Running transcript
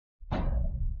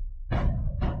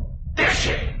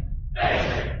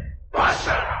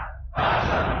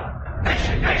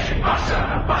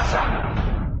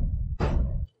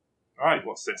Right,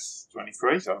 what's this?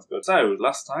 23? Sounds good. So,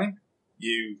 last time,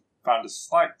 you found a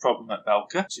slight problem at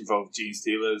Belka, which involved gene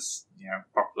stealers,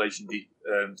 population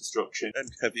destruction.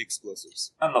 And heavy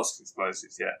explosives. And lots of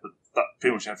explosives, yeah. But that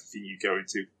pretty much everything you go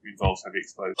into involves heavy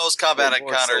explosives. Most combat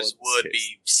encounters would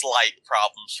be slight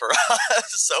problems for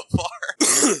us so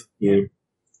far. Yeah.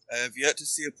 I have yet to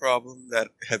see a problem that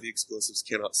heavy explosives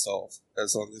cannot solve,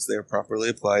 as long as they are properly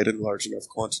applied in large enough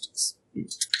quantities.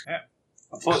 Yeah.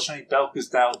 Unfortunately, Belka's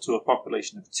down to a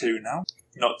population of 2 now.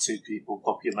 Not 2 people,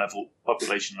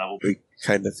 population level. We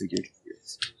kind of figured.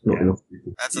 Yes. Not enough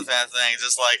people. That's a bad thing.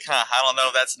 Just like, I don't know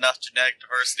if that's enough genetic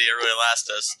diversity to really last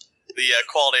us. The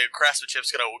quality of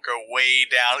craftsmanship's going to go way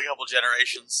down a couple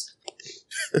generations.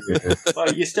 Yeah.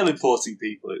 Well, you're still importing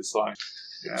people, it's fine.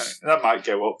 Yeah, that might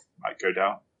go up, might go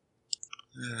down.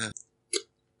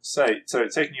 So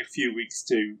it's taking you a few weeks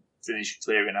to finish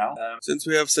clearing out. Since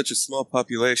we have such a small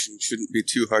population, it shouldn't be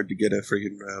too hard to get a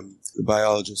friggin' the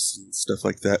biologists and stuff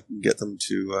like that and get them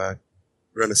to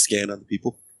run a scan on the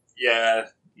people. Yeah,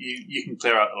 you can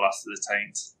clear out the last of the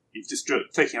taint. You've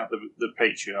taking out the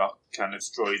patriarch, kind of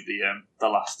destroyed the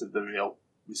last of the real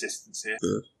resistance here.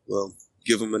 Well,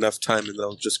 give them enough time and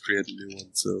they'll just create a new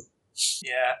one, so...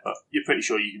 Yeah, but you're pretty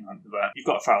sure you can hunt them down. You've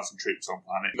got 1,000 troops on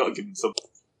planet. You've got to give them some...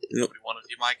 Nobody wanted to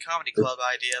do my comedy club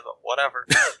idea, but whatever.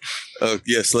 Oh,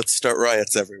 yes, let's start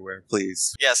riots everywhere,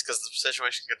 please. Yes, because the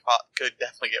situation could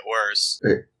definitely get worse.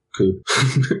 Cool.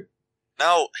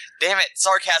 No, damn it,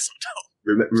 sarcasm,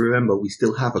 no. Remember, we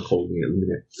still have a colony at the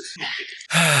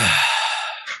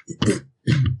minute.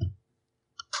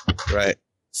 Right.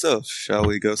 So, shall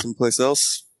we go someplace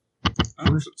else?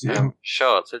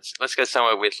 Sure, let's go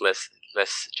somewhere with less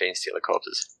chain stealer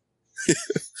corpses.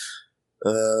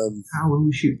 How will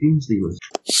we shoot Dean Stealers?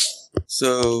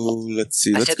 So, let's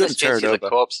see. Let's go to Terranova.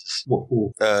 Corpses. What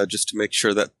for? Just to make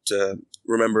sure that,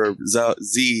 remember,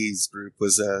 Z's group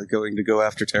was going to go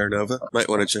after Terranova. Might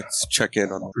want to just check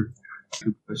in on them.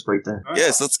 Go straight there.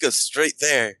 Yes, let's go straight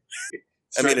there.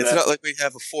 I mean, it's not like we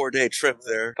have a 4-day trip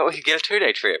there. But we could get a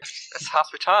 2-day trip. That's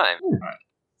half the time. Right.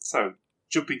 So,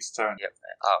 jumping to turn. Yep.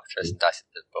 Oh, throw some dice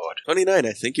at the board. 29,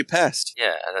 I think you passed.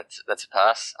 Yeah, that's a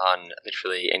pass on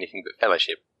literally anything but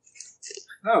fellowship.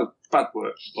 No, bad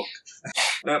work. Look.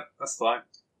 No, that's fine.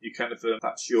 You kind of,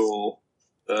 that's your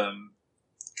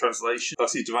translation.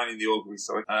 That's you divining the auguries,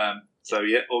 sorry. So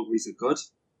yeah, auguries are good.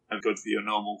 And good for your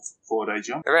normal 4-day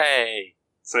jump. Hooray!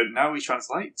 So now we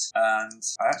translate, and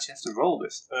I actually have to roll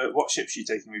this. What ships are you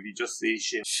taking with you? Just the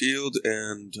ship? Shield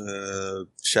and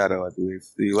Shadow, I believe.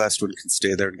 The last one can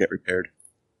stay there and get repaired.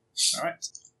 Alright.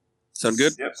 Sound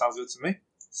good? Yep, sounds good to me.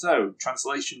 So,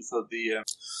 translation for the...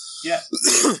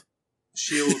 the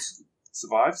shield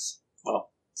survives.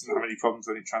 Well, doesn't have any problems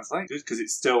when it translates. Good, because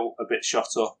it's still a bit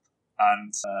shot up,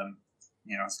 and,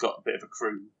 it's got a bit of a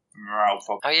crew morale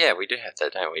problem. Oh yeah, we do have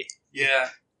that, don't we? Yeah.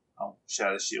 I'll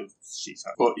share the shield sheet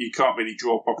out. But you can't really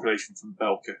draw population from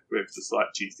Belka with the slight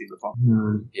gene stealer bomb.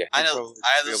 No. Yeah. I know.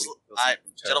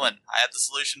 Gentlemen, I have the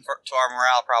solution to our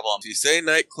morale problem. If you say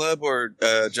nightclub or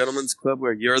gentleman's club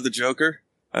where you're the Joker,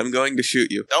 I'm going to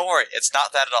shoot you. Don't worry, it's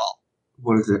not that at all.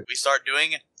 What is it? We start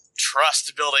doing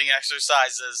trust building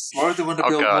exercises. Why would they want to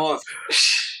build more?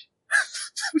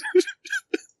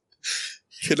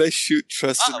 Can I shoot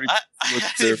trust and I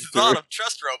hadn't thought of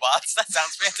trust robots. That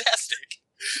sounds fantastic.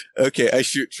 Okay, I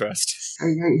shoot trust.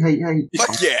 Hey.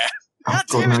 Fuck yeah! Oh,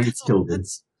 God, now you've killed him.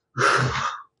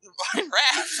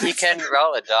 You can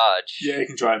roll a dodge. Yeah, you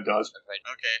can try and dodge.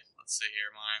 Okay, let's see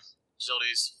here. My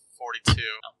agility's 42. I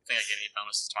don't think I get any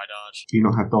bonuses to my dodge. Do you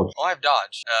not have dodge? Oh, I have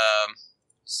dodge.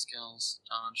 Skills,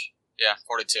 dodge. Yeah,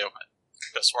 42. I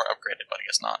could have swore I upgraded, but I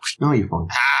guess not. No, you're fine.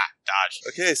 Dodge.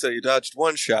 Okay, so you dodged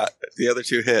one shot. The other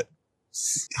 2 hit.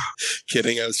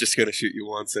 Kidding, I was just going to shoot you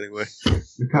once anyway.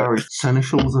 Mikari,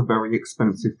 seneschals are very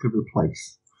expensive to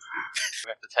replace. We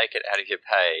have to take it out of your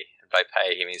pay. And by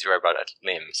pay, he means robot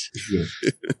limbs. Yeah.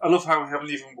 I love how we haven't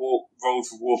even rolled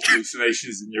for war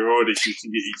hallucinations and you're already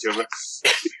shooting at each other.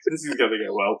 This is going to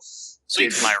go well.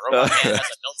 Sweet, my robot man has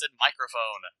a built-in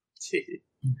microphone.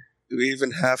 Do we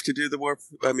even have to do the warp?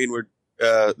 I mean,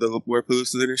 the warp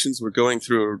hallucinations, we're going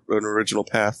through an original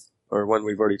path, or one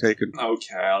we've already taken.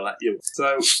 Okay, I'll let you.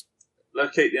 So,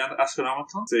 locate the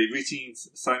astronomicon. The routine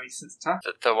senescence test.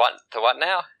 The what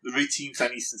now? The routine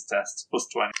senescence test, plus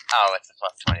 20. Oh, it's a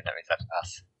plus 20, that means that's a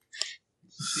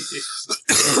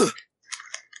pass.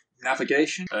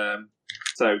 Navigation.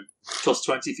 So, plus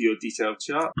 20 for your detailed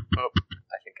chart. Oh,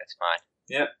 I think that's fine.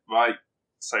 Yep, right.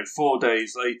 So 4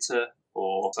 days later,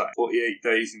 or 48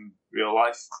 days in real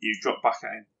life, you drop back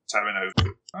in Terra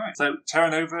Nova. Alright, so Terra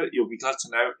Nova, you'll be glad to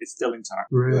know, it's still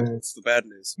intact. Good. That's the bad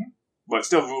news. Well, it's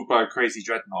still ruled by a crazy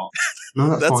dreadnought.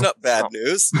 No, that's fine. not bad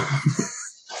news.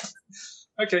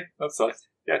 Okay, that's fine.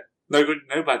 Yeah, no good,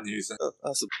 no bad news then. Oh,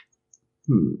 awesome.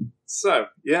 So,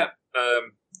 yeah,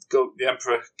 the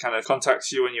Emperor kind of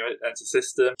contacts you when you enter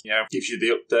system, gives you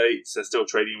the updates. They're still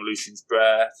trading Lucian's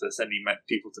breath. They're sending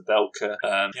people to Belka.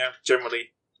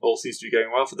 Generally, all seems to be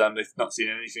going well for them. They've not seen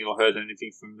anything or heard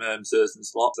anything from Zers and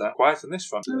Slot. So, quiet on this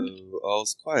front. So,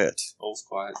 all's quiet. All's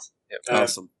quiet. Yep,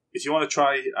 awesome. If you want to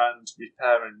try and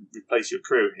repair and replace your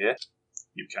crew here,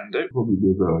 you can do. Probably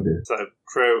be a good idea. So,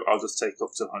 crew, I'll just take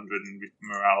up to 100, and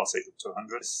morale, I'll take up to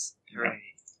 100.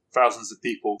 Thousands of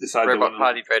people decide they want Robot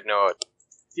Party Dreadnought.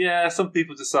 Yeah, some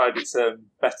people decide it's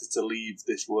better to leave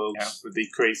this world with the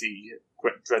crazy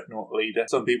dreadnought leader.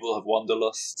 Some people have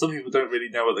wanderlust. Some people don't really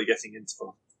know what they're getting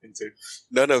into.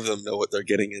 None of them know what they're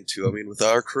getting into. I mean, with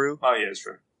our crew. Oh, yeah, it's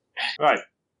true. Right.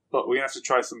 But we're going to have to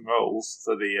try some rolls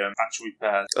for the actual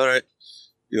repairs. All right.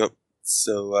 Yep.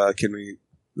 So, can we...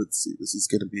 Let's see. This is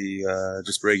going to be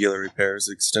just regular repairs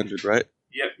extended, right?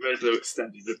 Yep, regular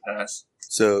extended repairs.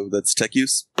 So, that's tech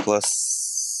use plus...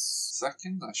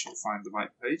 Second, I should find the right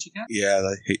page again. Yeah,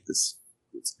 I hate this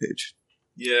page.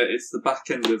 Yeah, it's the back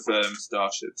end of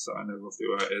Starship, so I know roughly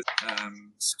where it is.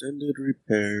 Extended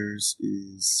repairs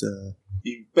is...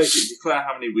 You basically declare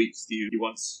how many weeks you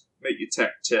want to make your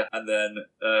tech tier, and then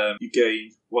you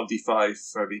gain 1d5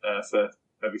 for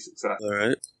every success.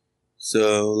 Alright.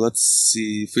 So, let's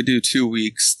see. If we do 2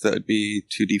 weeks, that'd be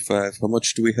 2d5. How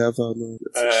much do we have on...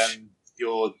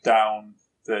 You're down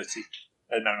 30.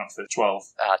 No, not 30. 12.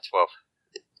 12.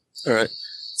 Alright.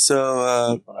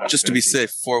 So, just to be safe,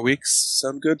 4 weeks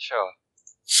sound good? Sure.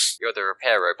 You're the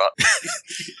repair robot.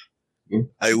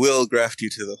 I will graft you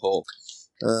to the hole.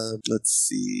 Let's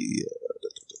see.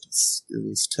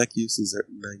 Skills. Tech use is at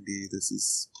 90. This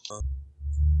is...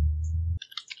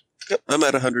 Yep, I'm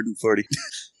at 140.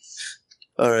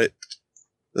 Alright.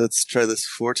 Let's try this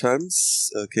 4 times.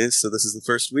 Okay, so this is the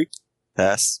first week.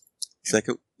 Pass.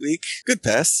 Second week. Good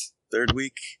pass. Third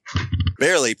week.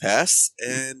 Barely pass.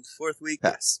 And fourth week.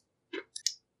 Pass.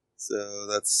 So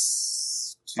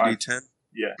that's 2d10.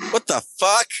 Yeah. What the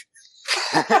fuck?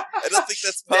 I don't think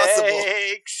that's possible.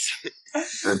 Thanks.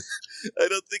 I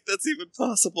don't think that's even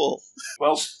possible.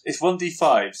 Well, it's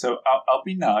 1d5, so I'll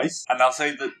be nice, and I'll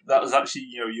say that was actually,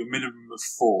 your minimum of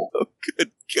 4. Oh,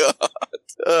 good God.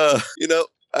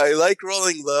 I like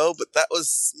rolling low, but that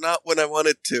was not when I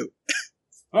wanted to.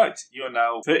 Right, you're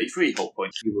now 33 hull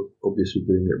points. You were obviously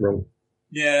doing it wrong.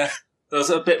 Yeah, there was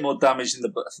a bit more damage from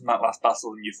that last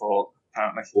battle than you thought,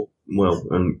 apparently. Well,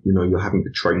 and, you're having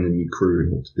to train a new crew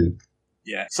in what to do.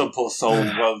 Yeah, some poor soul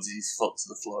welded his foot to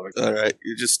the floor. Alright,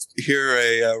 you just hear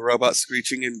a robot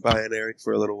screeching in binary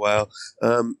for a little while.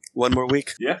 1 more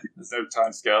week? Yeah, there's no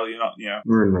time scale, you're not,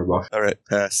 We're in no rush. Alright,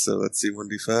 pass. So let's see,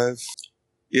 1d5.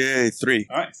 Yay, 3.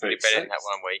 Alright, You better in that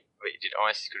 1 week. But you did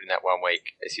almost as good in that 1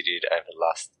 week as you did over the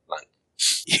last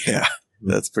month. Yeah,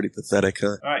 that's pretty pathetic,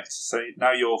 huh? Alright, so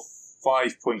now you're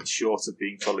 5 points short of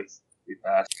being fully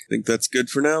repaired. Think that's good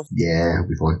for now? Yeah, I'll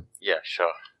be fine. Yeah,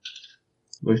 sure.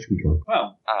 Where should we go?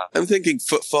 Well, I'm thinking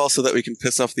footfall so that we can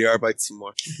piss off the Arbites some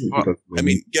more. I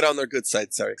mean, get on their good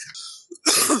side, sorry.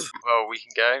 Well, we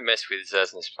can go mess with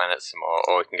Zersness planet some more,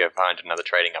 or we can go find another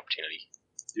trading opportunity.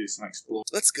 do some explore.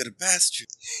 Let's go to Bastion.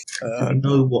 Do you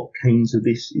know what Kane's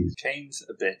Abyss is? Kane's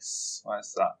Abyss.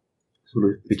 Where's that? Sort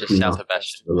of Just between south of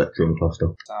Bastion. the Electron cluster.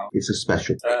 South. It's a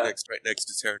special. Right next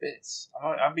to Terran. Abyss.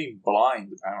 I'm being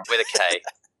blind, apparently. With a K.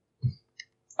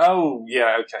 Oh,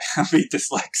 yeah, okay. I'm being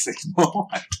dyslexic more.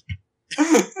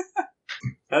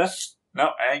 No,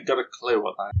 I ain't got a clue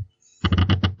what that is.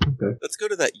 Okay. Let's go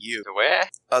to that U. To where?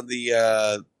 On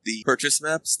the purchase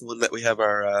maps, the one that we have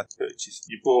our... Purchase.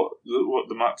 You bought what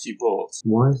the maps you bought.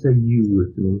 Why is there U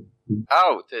written on?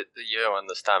 Oh, the U on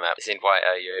the star map is in white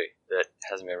OU that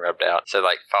hasn't been rubbed out. So,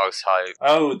 like, False Hope,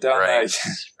 Oh, down there. Rain.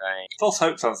 False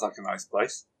Hope sounds like a nice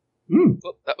place.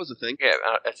 Well, that was a thing. Yeah,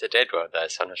 it's a dead world, though,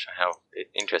 so I'm not sure how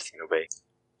interesting it'll be.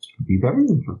 It'd be very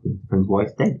interesting. Depends why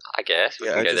it's dead. I guess. We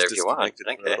Yeah, can I go there just if you want. disconnected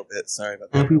Thank for a you. little bit. Sorry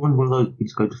about that. Everyone one of those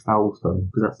needs to go to Foulstone,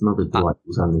 because that's another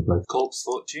delightful sounding place. Corpse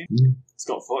Fortune. Mm. It's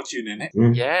got fortune in it.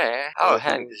 Yeah. Oh,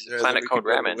 hang, this is a planet called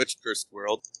Ramen. Witch-cursed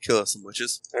world. Kill us some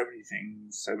witches. So many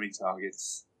things, so many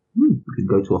targets. We could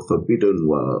go to a forbidden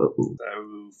world.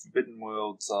 So, Forbidden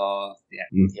Worlds are...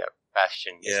 Yeah.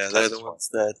 Bastion. is Yeah, the they're closest the one. ones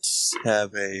that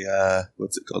have a,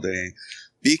 what's it called, a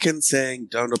beacon saying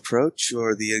don't approach,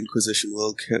 or the Inquisition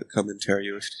will come and tear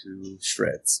you to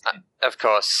shreds. Of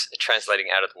course, translating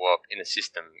out of the warp in the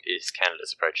system is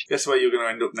Canada's approach. Guess where you're going to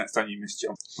end up next time you miss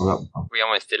jump. We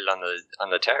almost did it on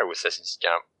the tower with Sessions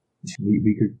Jump.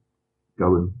 We could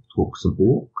go and talk some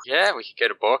orcs. Yeah, we could go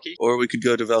to Borky. Or we could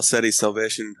go to Valsetti's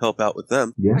Salvation and help out with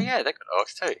them. Yeah. Oh yeah, they got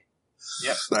orcs too.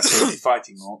 Yep, that's really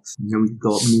fighting orcs. And then we could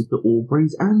go up near the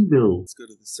Aubrey's Anvil. Let's go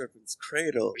to the Serpent's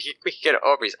Cradle. We could go to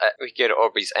Aubrey's. We could go to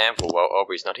Aubrey's Anvil while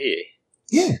Aubrey's not here.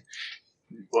 Yeah.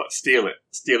 What, steal it?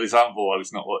 Steal his anvil while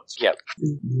he's not watching? Yep.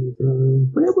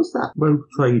 Where was that rogue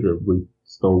trader we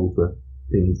stole the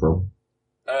thing from?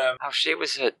 She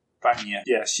was at Banya.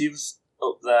 Yeah, she was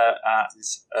up there at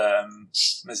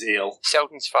Maziel.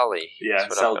 Selden's Folly. Yeah,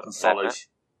 That's what I've got Selden's on Folly. that.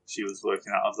 She was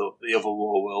working out of the other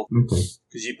war world. Okay.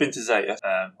 Because you've been to Zaya,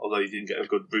 although you didn't get a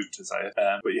good route to Zaya,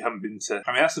 but you haven't been to...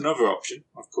 I mean, that's another option,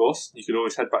 of course. You could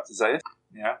always head back to Zaya.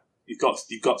 Yeah. You've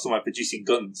got somewhere producing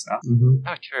guns now. Mm-hmm.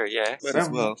 Oh, true, yeah. Might as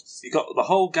well. You've got the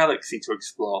whole galaxy to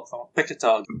explore. So pick a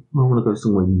target. I want to go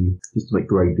somewhere new, just to make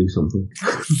Gray do something.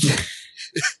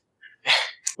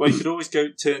 Well, you could always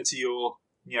turn to your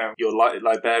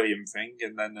librarian thing,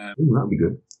 and then Ooh, that'd be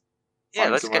good. Yeah,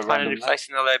 Find let's go somewhere find a new random place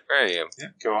in the librarium.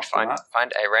 go off Find that.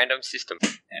 find a random system.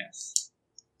 Yes.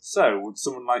 So, would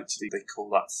someone like to? They call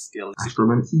that skill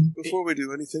Astromancy? Before we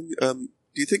do anything, do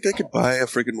you think I could buy a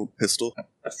friggin' pistol?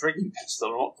 a frigging pistol.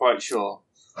 I'm not quite sure.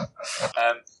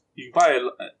 You can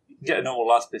get a normal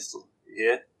las pistol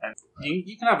here, and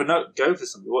you can have a go for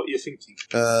something. What are you thinking?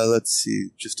 Let's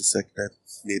see. Just a second. I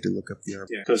need to look up the arm.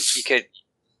 Yeah, because You could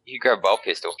grab a bolt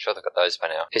pistol. I'm sure they've got those by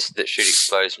now. Pistols that shoot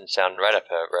explosions sound right up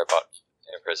a robot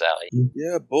Emperor's alley.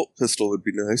 Yeah, a bolt pistol would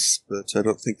be nice, but I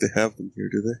don't think they have them here,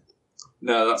 do they?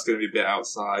 no, that's going to be a bit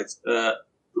outside.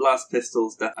 Las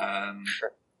pistols.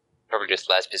 Probably just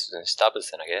las pistols and stubbers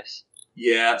then, I guess.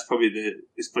 Yeah, that's probably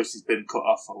this place has been cut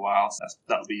off for a while. So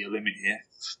that'll be your limit here.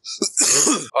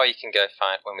 Or you can go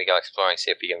when we go exploring,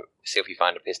 see if we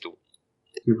find a pistol.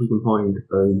 See if we can find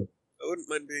I wouldn't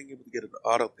mind being able to get an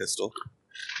auto pistol.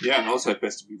 Yeah, an auto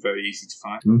pistol would be very easy to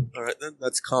find. Alright then,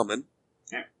 that's common.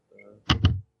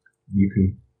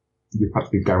 you're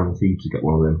practically guaranteed to get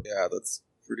one of them. Yeah, that's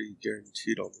pretty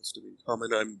guaranteed almost. I mean,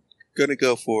 common, I'm gonna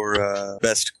go for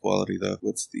best quality though.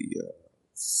 What's the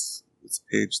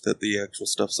page that the actual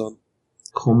stuff's on?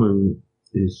 Common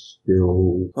is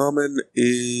still... Common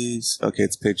is... Okay,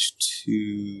 it's page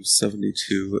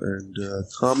 272, and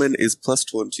common is plus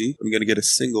 20. I'm gonna get a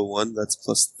single one, that's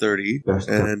plus 30. Best.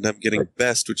 And I'm getting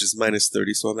best, which is minus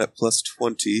 30, so I'm at plus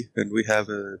 20, and we have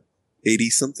a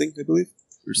 80-something, I believe?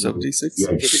 Or 76? Yeah.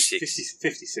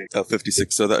 56. Oh,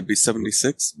 56, so that would be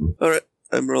 76. Mm. Alright,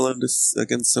 I'm rolling this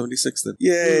against 76 then.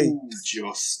 Yay! Ooh,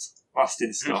 just. Last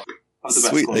in stock. Of the best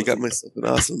Sweet, quality. I got myself an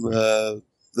awesome,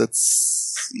 let's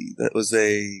see, that was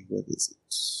a, what is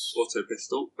it? Auto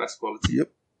pistol, best quality.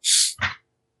 Yep.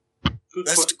 Good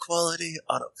Best quality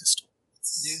auto pistol.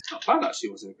 Yeah, not bad actually,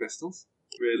 auto pistols.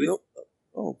 Really? Nope.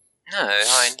 Oh. No,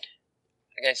 I mean,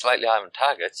 against lightly armed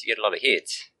targets, you get a lot of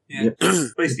hits. Yeah.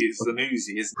 Basically, it's an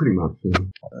Uzi, isn't Pretty much, yeah.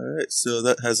 Alright, so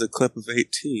that has a clip of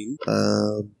 18.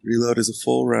 Reload is a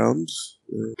full round.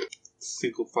 it?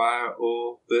 Single fire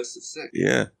or burst of 6.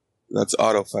 Yeah, that's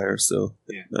auto fire, so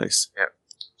Yeah. nice.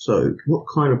 So, what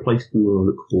kind of place do we want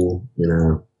to look for in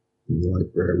our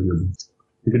librarium?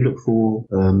 We could look for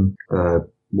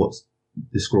what's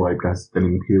described as an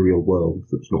imperial world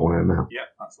that's not on our map. Yeah,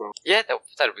 that's well. Yeah,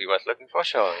 that'd be worth looking for,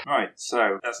 sure. Right,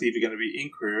 so that's either going to be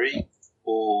Inquiry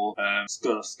or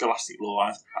Scholastic Law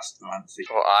and Astromancy.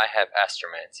 Well, I have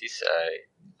Astromancy, so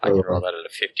I can roll that at a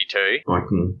 52. I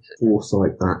can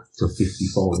foresight that to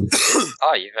 55.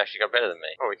 Oh, you've actually got better than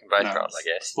me. Well, we can both No, roll, I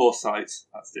guess. Foresight,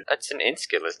 that's it. That's an int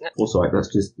skill, isn't it? Foresight,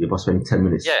 that's just if I spend 10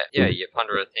 minutes. Yeah, you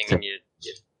ponder a thing and you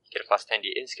get a plus 10 to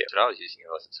your int skill. That's what I was using.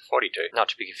 It's a 42. Not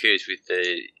to be confused with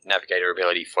the navigator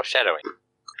ability foreshadowing.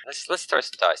 Let's throw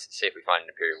some dice and see if we find an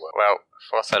imperial world. Well,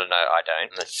 Foresight, I know I don't,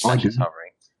 unless I it's just do.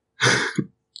 hovering.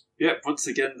 Yeah, once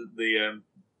again, the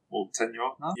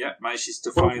 10-year-old now. Yeah, manages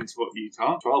to find what you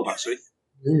can't. 12, actually.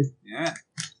 Yeah.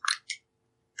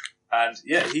 And,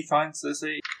 yeah, he finds there's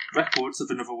a records of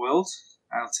another world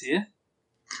out here.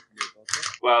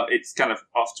 Well, it's kind of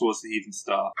off towards the Heathen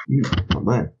Star. Not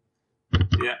bad.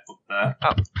 Yeah, up there.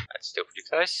 Oh, that's still pretty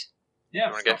close. Yeah,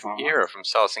 You want to go from here or from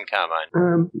Solace and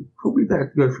Carmine? Probably better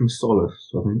to go from Solace,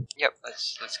 I think. Yep,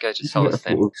 let's go to If you get Solace a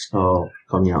then. sort of star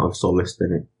coming out of Solace,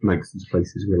 then it makes these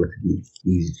places relatively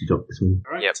easy to dock between,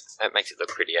 All right. Yep, that makes it look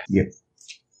prettier.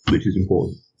 which is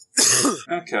important.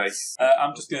 Okay.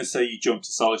 I'm just going to say you jump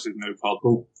to Solace with no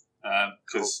problem. Cool.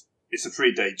 Because it's a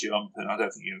 3-day jump, and I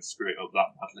don't think you're going to screw it up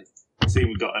that badly. See,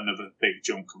 we've got another big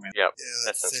jump coming. Yep, Yeah,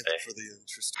 that's let's save fair. it for the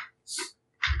interest.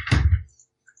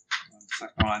 One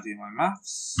second while I do my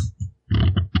maths.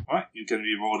 Right, you're going to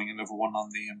be rolling another one on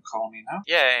the colony now.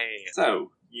 Yay!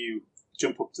 So, you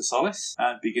jump up to Solace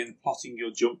and begin plotting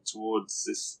your jump towards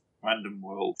this random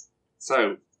world.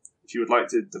 So, if you would like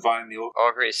to divine the order...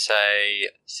 Augury say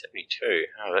 72.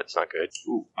 Oh, that's not good.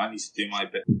 Ooh, I need to do my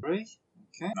bit. 3.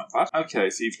 Okay, not bad. Okay,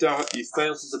 so you've failed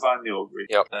to divine the augury.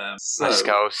 Yep. So, My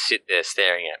skull sit there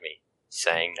staring at me,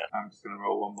 saying nothing. I'm just going to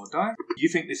roll one more die. You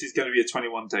think this is going to be a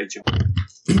 21-day jump?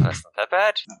 That's not that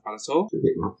bad. Not bad at all. It's a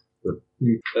bit much, but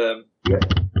Yeah.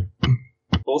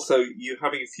 Also, you're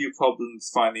having a few problems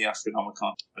finding the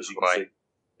Astronomicon, as you can Right. see.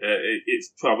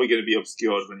 It's probably going to be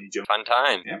obscured when you jump. Fun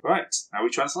time. Yeah, right. Now we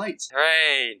translate.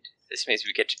 Hooray! This means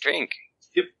we get to drink.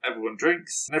 Yep, everyone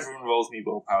drinks, and everyone rolls me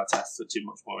willpower tests, which are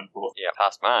much more important. Yeah,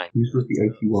 past mine. who's supposed to be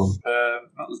 81?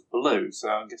 That was blue, so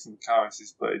I'm guessing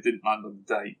Macaris's, but it didn't land on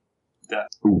the date.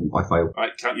 Ooh, I failed.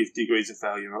 Right, count your degrees of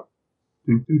failure up.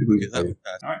 2 degrees Yeah, of that failure. would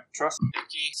pass. Alright, trust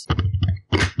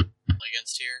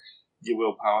Against here? your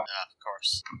willpower. Of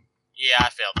course. Yeah, I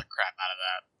failed the crap out of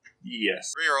that.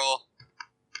 Yes. Reroll.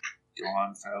 Go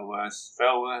on, fail worse.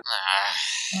 Fail worse.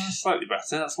 Ah. Slightly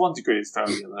better. That's 1 degree of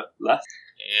failure left.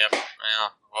 Yep.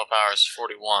 Well, willpower is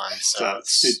 41, So so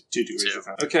that's it's 2 degrees two. of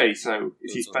failure. Okay, so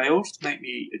if you That's all. failed, make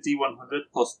me a D100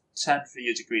 plus 10 for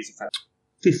your degrees of failure.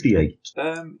 58.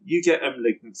 You get a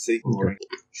malignancy. Okay.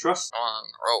 Trust. on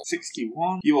roll.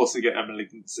 61. You also get a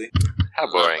malignancy. How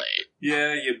boring. Lovely.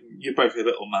 Yeah, you're both a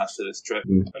little mad for this trip.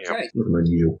 Mm. Okay. Not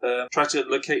unusual. Try to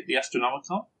locate the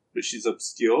Astronomicon, which is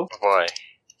obscure. Oh boy.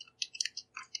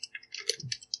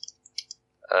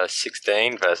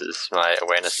 16 versus my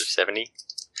awareness of 70.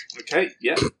 Okay,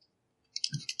 yeah.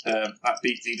 That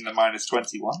beats even the minus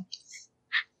 21.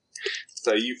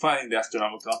 So you find the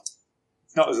Astronomicon.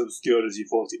 It's not as obscure as you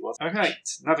thought it was. Okay,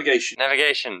 navigation.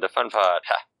 Navigation, the fun part.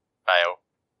 Ha, fail.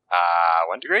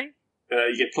 1 degree?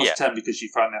 You get plus Yeah. 10 because you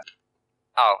find that.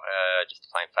 Oh, just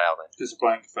a plain fail then. Just a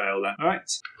blank fail then. Alright.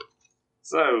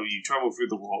 So you travel through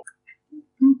the wall.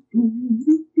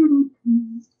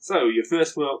 So your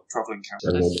first world travel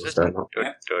encounter. That's good,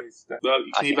 Yeah. good. Well,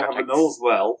 you I can think either I'll have an take- all's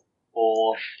well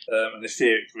or an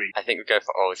etheric read. I think we go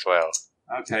for all as well.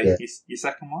 Okay, Yeah. your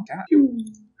second one. Cat.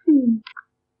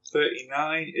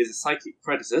 39 is a psychic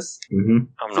predators. Mm-hmm.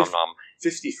 Nom nom.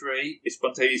 53 is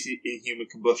spontaneous inhuman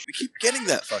combustion. We keep getting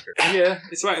that fucker. Yeah,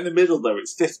 it's right in the middle though.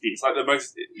 It's 50. It's like the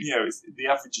most, it's the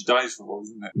average you dies for,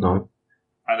 isn't it? No.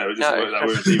 I know, it doesn't No. work that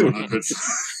way with D100s.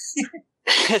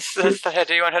 That's the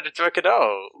D100 to work at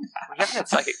all. We haven't had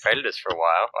psychic predators for a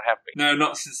while, or have we? No,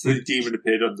 not since the demon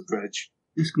appeared on the bridge.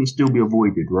 This can still be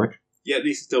avoided, right? Yeah,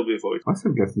 these can still be avoided. I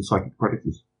still go for the psychic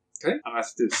predators. Okay, and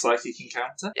that's the psychic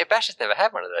encounter. Yeah, Bash has never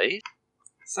had one of these.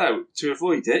 So, to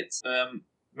avoid it,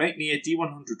 make me a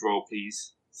D100 roll,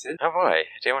 please. Sid. Oh boy,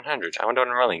 D100. I wonder what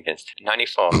I'm rolling against.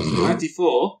 94.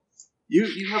 94.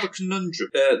 You have a conundrum.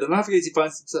 The navigator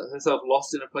finds herself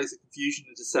lost in a place of confusion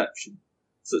and deception,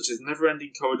 such as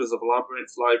never-ending corridors of a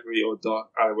labyrinth, library, or dark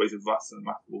alleyways of vast and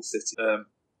unmappable city.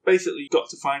 Basically, you've got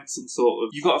to find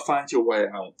you've got to find your way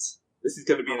out. This is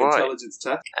going to be an Right. intelligence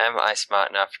test. Am I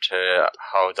smart enough to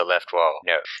hold the left wall?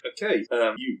 No. Okay.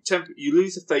 You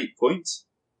lose a fate point,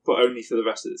 but only for the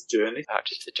rest of this journey. Oh,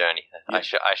 just the journey. Yeah.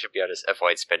 I should be able to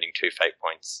avoid spending 2 fate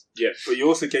points. Yeah, but you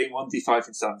also gain 1d5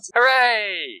 insanity.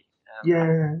 Hooray! Yeah.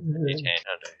 D10,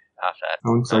 I'll do half that.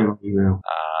 I'm insane on you now.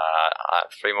 I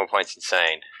have 3 more points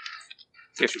insane.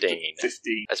 15.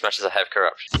 15. As much as I have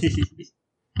corruption.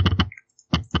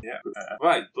 Yeah.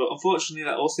 Right, but unfortunately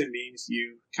that also means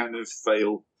you kind of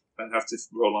fail and have to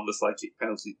roll on the psychic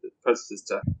penalty predators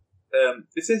test.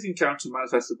 If this encounter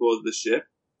manifests aboard the ship,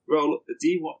 roll a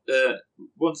D1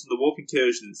 once on the warp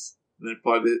incursions and then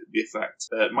apply the effect.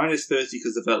 Minus 30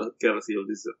 because the Geller field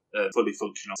is fully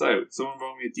functional. So, someone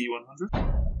roll me a D100.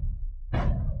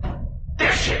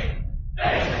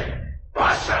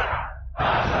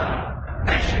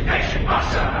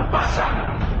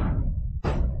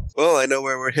 Well, I know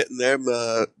where we're hitting them.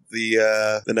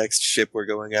 The next ship we're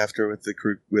going after with the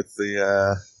crew with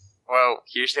the Well,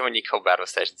 usually when you call battle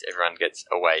stations, everyone gets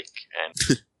awake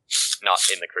and not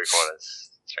in the crew quarters.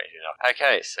 Strangely enough.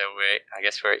 Okay, so I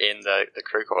guess we're in the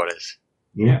crew quarters.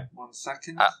 Yeah. 1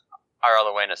 second. I roll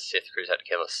awareness, see if the crew's out to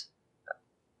kill us.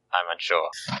 I'm unsure.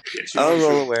 Yes, you I'll roll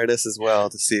roll your- awareness as well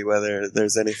to see whether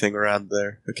there's anything around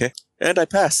there. Okay, and I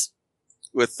pass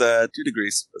with 2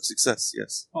 degrees of success.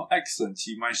 Yes. Oh, excellent.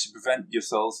 You managed to prevent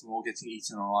yourselves from all getting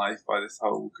eaten alive by this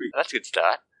whole creature. That's a good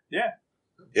start. Yeah,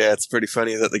 it's pretty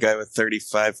funny that the guy with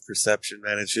 35 perception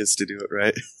manages to do it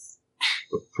right.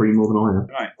 Got 3 more than I have.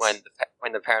 Right.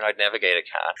 When the paranoid navigator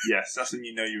can't. Yes, that's when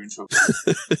you know you're in trouble.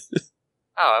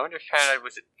 Oh, I wonder if paranoid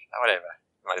was it. Whatever.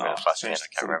 Might have been a plus 10. I changed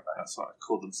can't remember. That's why I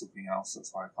called them something else.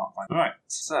 That's why I can't find. Right.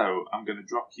 So I'm going to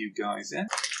drop you guys in.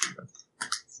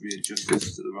 Readjust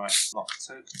this to the right slot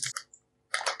tokens.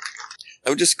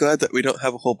 I'm just glad that we don't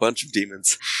have a whole bunch of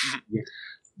demons.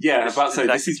 Yeah, I'm about to say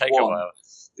this is Take a one. while.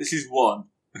 This is one.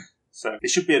 So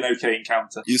it should be an okay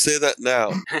encounter. You say that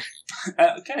now.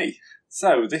 Okay.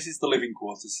 So this is the living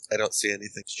quarters. I don't see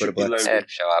anything. Should What be about? loaded. Ed,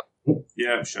 show up.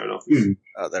 Yeah, it showed off.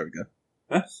 Oh, there we go.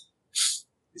 Huh?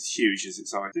 It's huge, is it?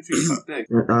 Sorry, I didn't think it was that big.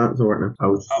 That's alright now. I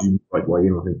was right way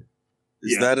in, I think.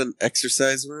 Is Yeah. that an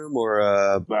exercise room or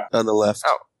Where? on the left?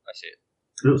 Oh, I see it.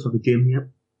 It looks like a gym, yep.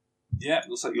 Yeah,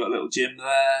 looks like you got a little gym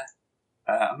there.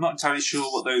 I'm not entirely sure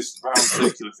what those round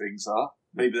circular things are.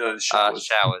 Maybe they're the showers.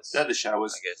 Showers. They're the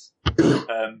showers. I guess.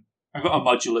 I've got a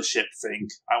modular ship thing.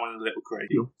 I want a little crate.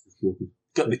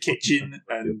 Got the kitchen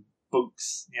and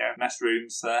bunks, mess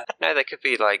rooms there. No, they could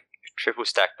be like triple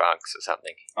stack bunks or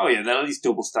something. Oh yeah, they're at least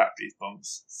double stacked, these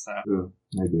bunks. So, Yeah,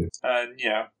 maybe. and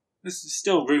there's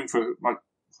still room for like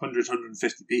 100,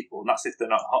 150 people, and that's if they're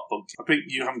not hot bunks. I think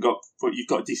you haven't got, but you've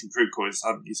got decent crew quarters,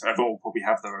 haven't you? So everyone will probably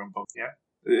have their own bunk. Yeah.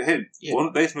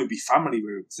 These may be family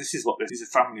rooms. This is what this is, a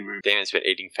family room. Demons been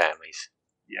eating families.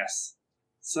 Yes.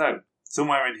 So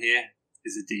somewhere in here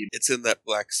is a demon. It's in that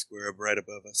black square right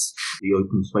above us. The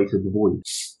open space of the void.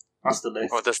 That's the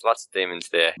lift. Well, there's lots of demons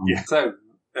there. Yeah. So,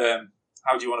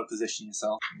 how do you want to position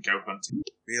yourself and go hunting?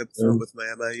 Me up front with my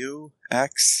MIU,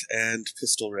 axe, and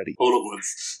pistol ready. All at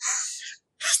once.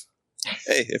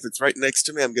 Hey, if it's right next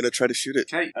to me, I'm gonna try to shoot it.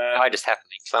 Okay. I just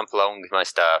happily clump along with my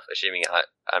staff, assuming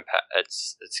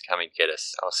it's coming to get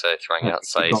us. Also throwing out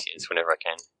Salesians whenever I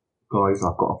can. Guys,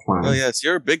 I've got a plan. Oh yes,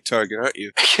 you're a big target, aren't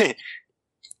you?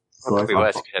 What could be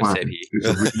worse if you could have said here? It's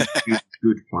a really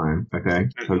good plan, okay?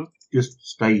 So just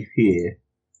stay here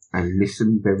and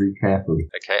listen very carefully.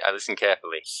 Okay, I listen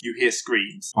carefully. You hear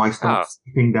screams. I start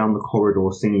skipping down the corridor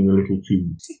singing a little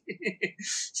tune.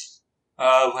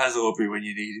 Where's Aubrey when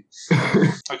you need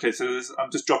him? Okay, so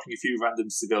I'm just dropping a few random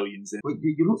civilians in. Wait,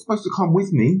 you're not supposed to come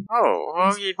with me. Oh,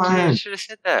 well, you should have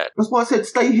said that. That's why I said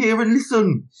stay here and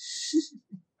listen.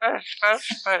 But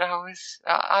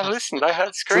I listened, I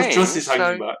heard screams. Trust is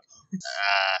hanging back.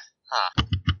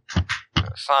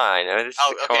 Fine. This is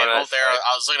Oh, the okay. corner, Well, there.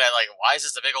 I was looking at why is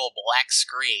this a big old black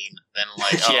screen? Then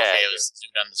okay, it was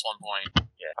zoomed on this one point.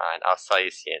 Yeah, fine. I'll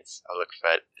Salesians. I'll look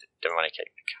for demonic.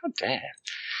 God damn.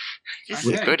 This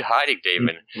is a Okay. good hiding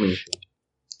demon.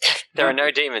 There are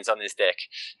no demons on this deck.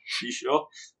 You sure?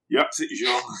 You're absolutely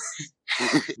sure?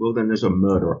 Well, then there's a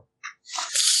murderer.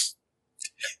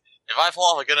 If I pull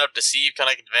off a good enough deceive, can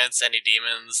I convince any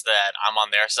demons that I'm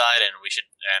on their side and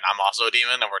I'm also a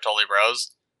demon and we're totally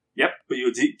bros? Yep, but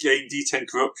you'll gain D10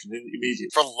 corruption immediately.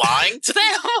 For lying to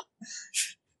them?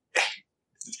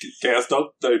 Chaos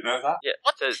Dog, don't know that. Yeah.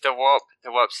 What the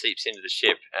warp seeps into the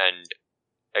ship and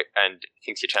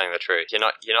thinks you're telling the truth. You're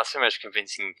not so much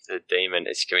convincing the demon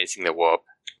as convincing the warp.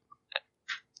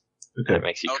 Okay. That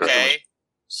makes you corrupt. Okay.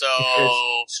 So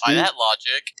by that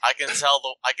logic, I can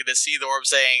see the orb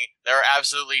saying there are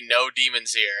absolutely no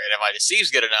demons here, and if my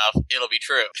deceive's good enough, it'll be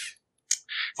true.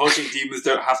 Unfortunately, demons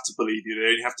don't have to believe you. They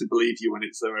only have to believe you when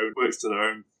it's works to their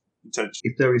own intention.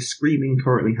 If there is screaming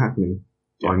currently happening,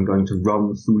 I'm going to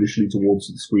run foolishly towards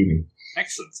the screaming.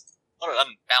 Excellent. What an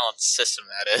unbalanced system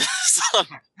that is.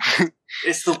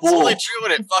 It's the It's war. only true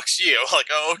when it fucks you. Like,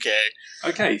 oh, okay.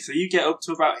 Okay, so you get up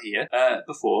to about here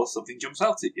before something jumps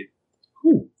out at you.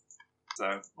 Cool. So,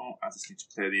 I just need to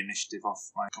clear the initiative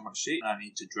off my combat sheet. I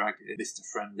need to drag it Mr.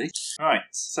 Friendly. Right,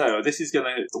 so this is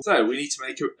gonna... So, we need to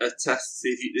make a test to see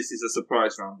if this is a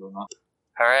surprise round or not.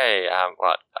 Hooray!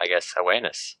 What? I guess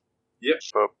awareness. Yep.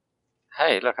 Boop.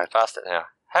 Hey, look, I passed it now.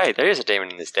 Hey, there is a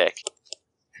demon in this deck.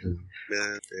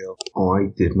 Fail. I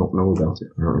did not know about it,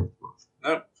 apparently.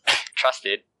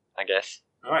 Trusted, I guess.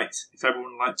 Alright, if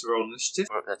everyone would like to roll initiative.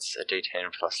 Well, that's a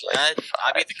D10 plus like I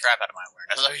beat the crap out of my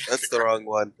awareness. That's the wrong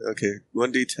one. Okay,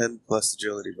 1d10 plus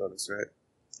agility bonus, right?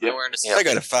 My awareness I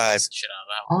got a 5. shit out of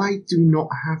that one. I do not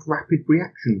have rapid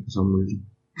reaction for some reason.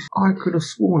 I could have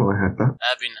sworn I had that.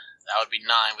 That would be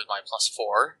 9 with my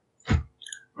 +4.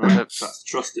 Right, that's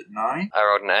trust at 9. I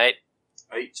rolled an 8.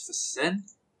 8 for Sin.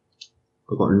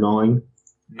 I got a 9.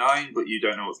 9, but you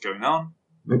don't know what's going on.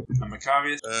 Nope. And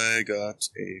Macarius, I got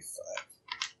a 5.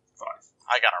 5.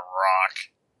 I got a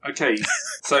rock. Okay,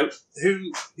 so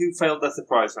who failed their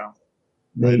surprise round?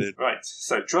 I did. Right,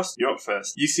 so Trust, you're up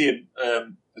first. You see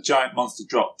a giant monster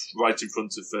drop right in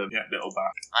front of little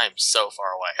bat. I am so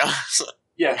far away.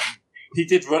 Yeah, He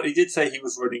did say he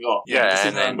was running off. Yeah, this is and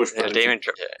an then ambush the demon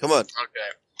trap. Yeah. Come on. Okay.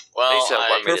 Well, These are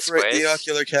 1 meter Perforate the squares.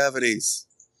 ocular cavities.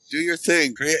 Do your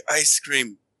thing. Create ice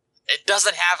cream. it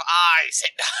doesn't have eyes.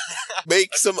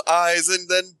 Make some eyes and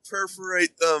then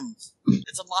perforate them.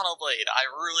 It's a monoblade. I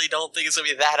really don't think it's going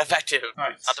to be that effective.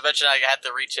 Right. Not to mention I had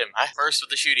to reach him. First with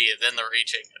the shooting, and then the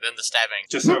reaching, and then the stabbing.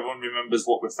 Just so everyone remembers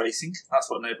what we're facing. That's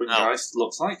what neighbouring dice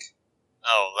looks like.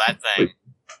 Oh, that thing.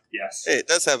 Yes. Hey, it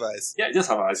does have eyes. Yeah, it does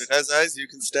have eyes. If it has eyes, you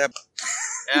can stab.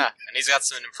 Yeah, and he's got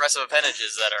some impressive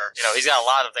appendages that are, he's got a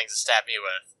lot of things to stab me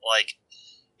with. Like,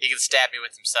 he can stab me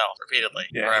with himself repeatedly,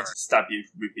 Yeah, forever. stab you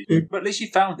repeatedly. But at least you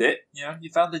found it. You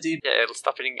found the demon. Yeah, it'll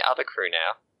stop hitting other crew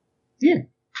now. Can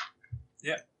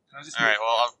I just Alright,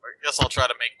 well, I guess I'll try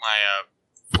to make my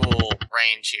full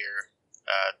range here.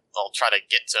 I'll try to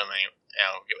get to him,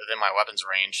 get within my weapons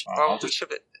range. I'll Well,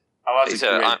 add a These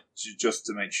are- grid just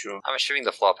to make sure. I'm assuming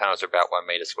the floor panels are about 1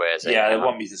 meter squares. Yeah, they're anyhow.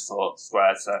 1 meter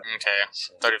square, so. Okay,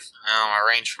 30. My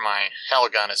range for my hell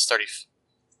gun is 30.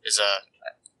 Is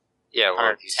Yeah,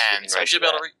 well, he's 110, so I shooting should be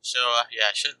able to. range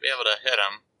I should be able to hit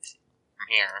him from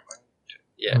here.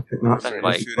 Yeah, I think that's Something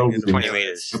like Shooting well into within, 20 the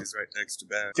meters. He's right next to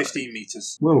Bad. 15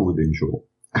 meters. well within short.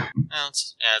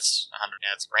 It's 100.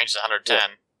 Yeah, its range is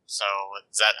 110. So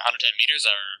is that 110 meters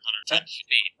or 110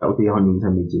 feet? That would be 110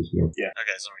 meters, yeah.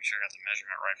 Okay, so make sure I got the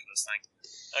measurement right for this thing.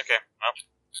 Okay, well,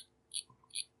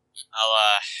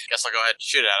 guess I'll go ahead and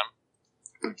shoot at him.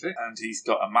 Okay. And he's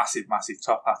got a massive, massive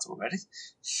top hat already.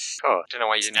 Oh, don't know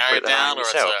why you didn't Narrow put it that down, on or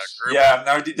it's yourself. a group. Yeah, I've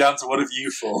narrowed it down to what have you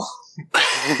for.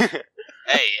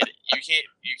 Hey,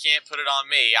 you can't put it on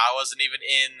me. I wasn't even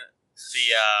in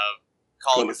the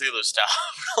Call of Cthulhu stuff.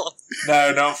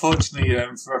 No, unfortunately,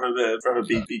 Forever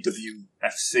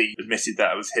BBWFC admitted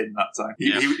that it was him that time.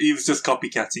 He was just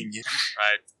copycatting you.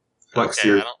 Right. Like Okay,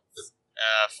 Siri. I don't.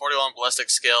 41 ballistic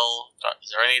skill. Is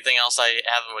there anything else I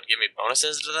have that would give me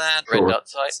bonuses to that? Red Sure. dot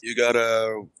sight. You got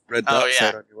a red Oh, dot yeah.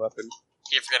 sight on your weapon.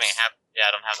 Keep forgetting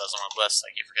I don't have those on my list. I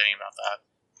keep forgetting about that.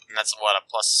 And that's what, a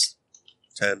plus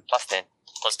 10. Plus 10.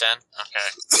 10? Okay.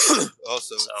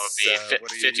 Also, So it's, it would be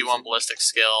what are you 51 using? ballistic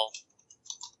skill.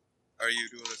 Are you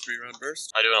doing a 3-round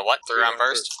burst? Am I doing a what? 3-round 3-round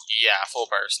burst? Yeah, full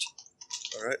burst.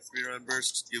 Alright, 3-round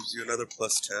burst gives you another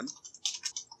plus 10.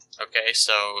 Okay,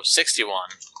 so 61.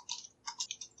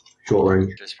 Short range.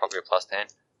 Which is probably a plus 10.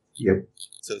 Yep.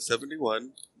 So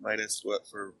 71 minus what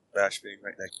for Bash being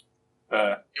right next?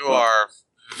 You are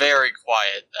very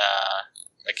quiet,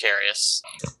 Macarius.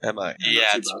 Am I?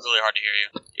 Yeah, too it's bad. really hard to hear you.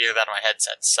 Either that or my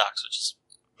headset sucks, which is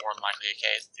more than likely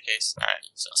the case. Alright,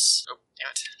 so... Oh,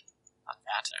 damn it. Not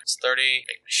that. It's 30.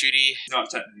 Make my shooty. He's not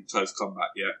technically close combat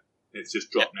yet. It's just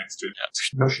dropped next to him.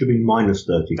 Yep. That should have been minus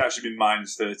 30. That should be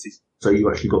minus 30. So you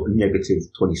actually got negative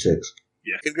 26.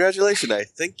 Congratulations, I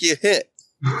think you hit.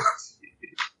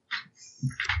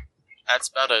 That's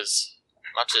about as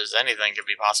much as anything could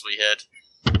be possibly hit.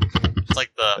 It's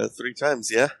like the... 3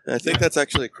 times, yeah? I think that's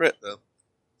actually a crit, though.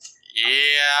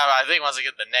 Yeah, I think once I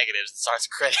get the negatives, it starts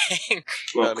critting.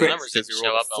 Well, I mean, The crit, numbers because didn't you show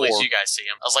rolled up, a at least 4. you guys see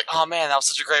them. I was like, oh man, that was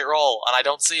such a great roll, and I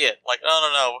don't see it. Like, no.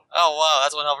 Oh wow,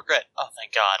 that's one hell of a crit. Oh,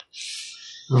 thank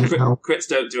God. crits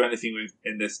don't do anything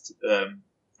in this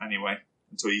anyway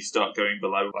until you start going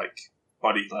below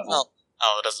body level.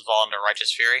 Well, it doesn't fall under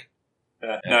Righteous Fury?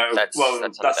 No, That's well,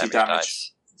 on that's the your damage.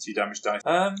 dice. That's your damage die.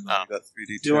 Oh. You got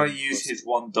 3d10 Do I use plus- his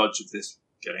one dodge of this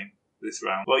game, this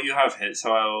round? Well, you have hit,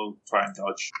 so I'll try and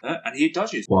dodge. And he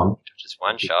dodges. One. Just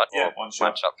one shot. Yeah, Or one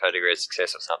shot. per degree of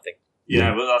success or something.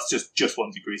 Yeah, well, that's just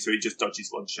 1 degree, so he just dodges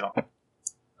one shot.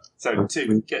 So,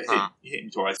 2, get hit. Huh. You hit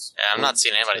him twice. Yeah, I'm not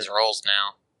seeing anybody's rolls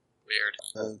now.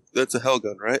 Weird. that's a hell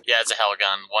gun, right? Yeah, it's a hell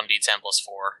gun. 1d10 plus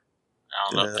 4.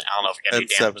 I don't know if I can do And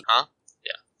damage. 7. Huh?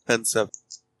 10-7.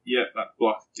 Yeah, that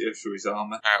block goes through his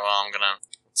armor. Alright, well, I'm gonna,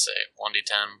 let's see,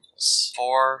 1d10 plus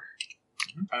 4.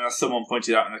 And as someone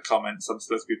pointed out in the comments, I'm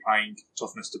supposed to be applying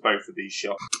toughness to both of these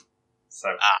shots. So,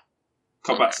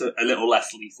 combat's a little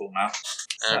less lethal now.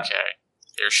 So, Okay.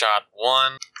 Here's shot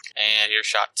 1, and here's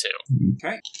shot 2.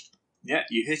 okay. Yeah,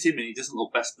 you hit him and he doesn't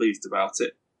look best pleased about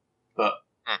it. But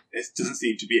it doesn't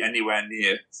seem to be anywhere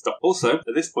near stop. Also, at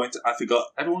this point, I forgot,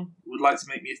 everyone would like to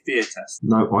make me a fear test.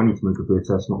 No, I need to make a fear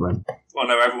test, not them. Well,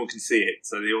 no, everyone can see it,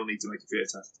 so they all need to make a fear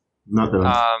test. No, they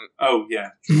don't. Oh, yeah.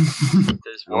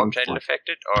 Does Oh, warp jaded affect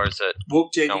it, or is it? Well,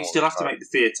 Jade, No, you still have to right. make the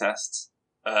fear test.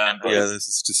 But Yeah, this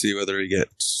is to see whether he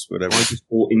gets whatever. I just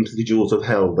bought into the jaws of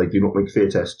hell. They do not make fear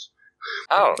tests.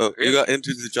 Oh, Oh, really? you got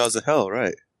into the jaws of hell,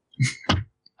 right?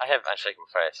 I have unshaken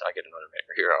face, so I get an automatic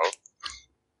reroll.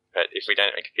 But if we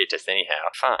don't make a fear test anyhow,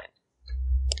 fine.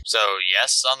 So,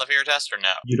 yes on the fear test, or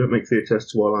no? You don't make fear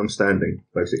tests while I'm standing,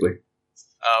 basically.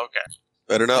 Oh, okay.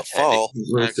 Better not Okay. fall.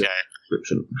 Where's the Okay.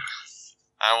 description?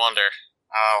 I wonder.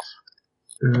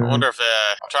 I wonder if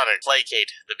I'll try to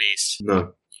placate the beast.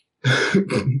 No.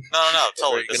 No,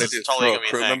 totally. What are you This is gonna do? totally Throw gonna a be a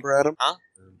crew thing. member at him? Huh?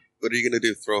 What are you gonna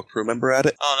do? Throw a crew member at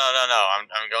it? Oh no!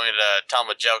 I'm going to tell him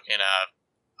a joke in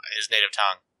his native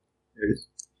tongue.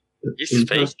 You In speak.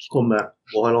 first combat,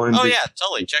 while I'm Oh yeah,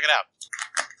 totally. Check it out.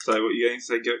 So, what are you going to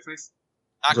say, Goatface?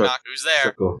 Knock Sorry. knock. Who's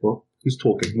there? God, what? Who's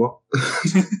talking? What?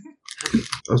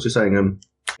 I was just saying,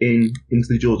 Into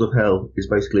the Jaws of Hell is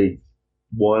basically,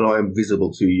 while I am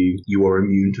visible to you, you are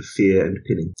immune to fear and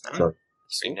pinning. So,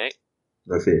 Sweet, Nate.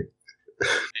 no fear.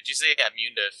 Did you say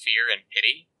immune to fear and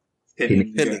pity?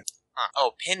 Pinning. Pinning. Huh.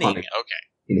 Oh, pinning. Pinning. Okay.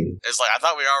 Pinning. It's like I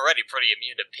thought we were already pretty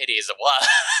immune to pity as it was.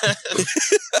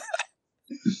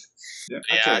 Yeah.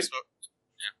 Yeah, Okay.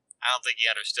 I don't think he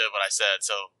understood what I said.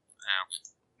 So,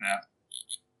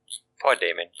 Poor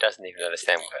demon doesn't even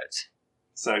understand words.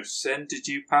 So, Sin, did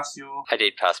you pass your... I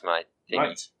did pass my thingy.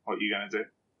 Right. What are you going to do?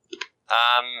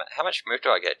 How much move do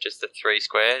I get? Just the 3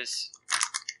 squares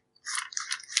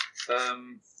for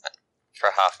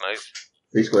a half move?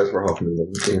 3 squares for a half move.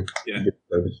 Yeah.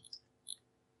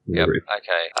 Yep.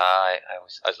 Okay. I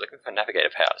was looking for navigator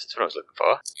powers. That's what I was looking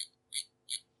for.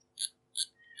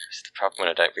 It's the problem when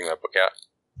I don't bring my book out.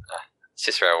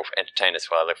 Cicero will entertain us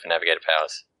while I look for navigator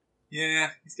powers. Yeah,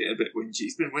 he's getting a bit whingy.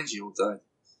 He's been whingy all day.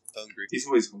 Hungry. He's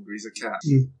always hungry. He's a cat.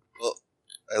 Well,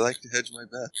 I like to hedge my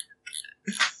bet.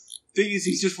 Thing is,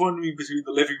 he's just wandering between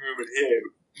the living room and here,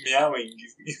 meowing,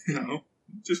 you know,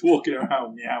 just walking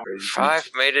around meowing. 5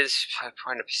 meters per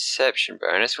point of perception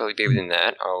bonus. Will he be within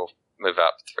that? I'll move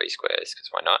up 3 squares, because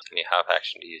why not? Only half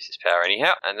action to use this power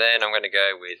anyhow. And then I'm going to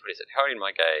go with, what is it? Holding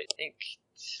my gaze. I think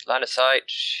line of sight,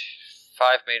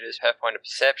 5 meters per point of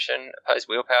perception. Opposed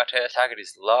willpower test. Target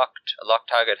is locked. A locked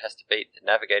target has to beat the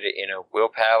navigator in a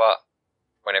willpower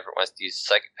whenever it wants to use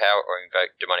psychic power or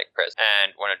invoke demonic presence.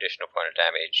 And 1 additional point of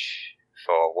damage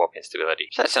for warp instability.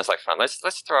 So that sounds like fun. Let's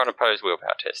throw an opposed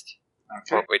willpower test.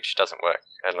 Okay. Which doesn't work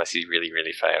unless he really,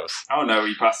 really fails. Oh no,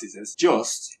 he passes his.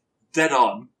 Just dead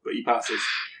on, but he passes.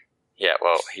 Yeah,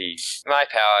 well, my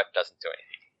power doesn't do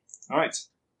anything. Alright,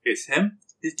 it's him.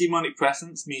 His demonic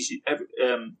presence means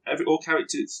all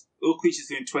creatures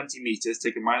within 20 meters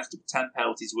take a minus 10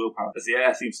 penalty to willpower, as the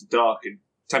air seems to darken,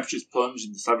 temperatures plunge,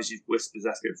 and the savage's whispers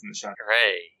echo from the shadow.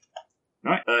 Hooray.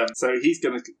 Right, so he's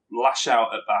going to lash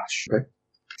out at Bash. Okay.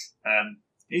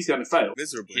 He's going to fail.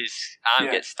 Miserably. His arm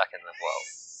Yeah. gets stuck in the wall.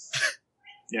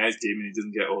 Yeah, he's demon, he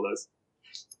doesn't get all those.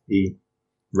 He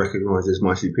recognises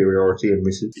my superiority and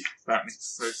misses. Apparently.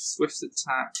 So swift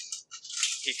attack.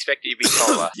 He expected you to be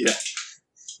taller. Yeah.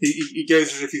 He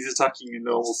goes as if he's attacking a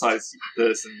normal sized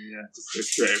person, yeah, just goes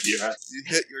straight over your head. You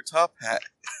hit your top hat.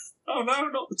 Oh no,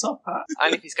 not the top hat.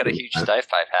 Only if he's got a huge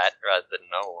stovepipe hat rather than a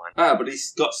normal one. But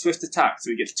he's got swift attack, so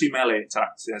he gets 2 melee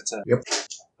attacks. Yep.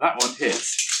 That one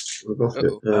hits. I got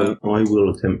it. I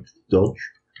will attempt to dodge.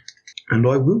 And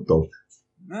I will dodge.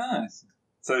 Nice.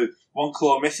 So one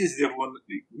claw misses, the other one,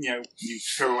 you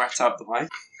pirouette out the way.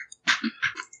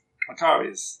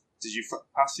 Macarius, did you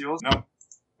pass yours? No.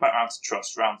 Back round to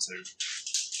Trust, round 2.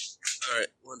 Alright,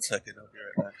 1 second, I'll be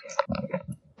right back.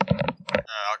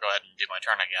 I'll go ahead and do my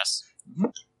turn, I guess.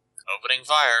 Mhm. Opening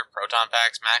fire, proton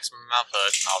packs, maximum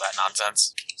output, and all that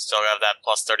nonsense. Still have that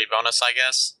plus 30 bonus, I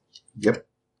guess. Yep.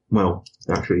 Well,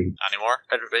 actually, Not anymore.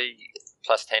 It'll be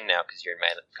plus 10 now because you're in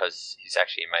melee, because he's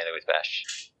actually in melee with Bash.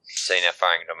 So you're now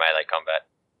firing into melee combat.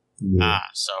 yeah.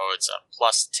 So it's a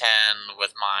plus 10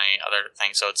 with my other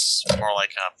thing, so it's more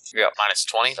like a Yeah. minus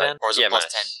 20 then? Or is it Yeah, plus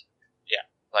minus 10? Yeah.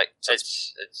 Like, So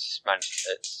it's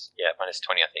minus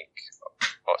 20, I think.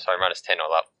 Oh, sorry, minus 10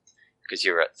 all up. Because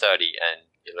you're at 30 and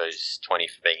you lose 20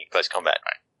 for being in close combat.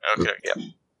 Okay. Yep.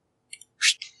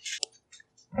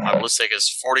 My ballistic is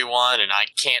 41, and I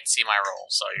can't see my roll,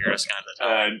 so you're just going to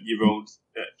tell me.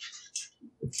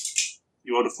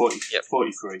 You rolled a 40, Yep.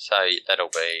 43. So that'll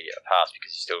be a pass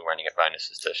because you're still running at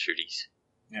bonuses to shooties.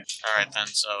 Alright then,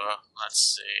 so let's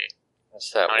see. What's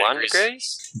that, How many 1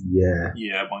 degrees? degree? Yeah.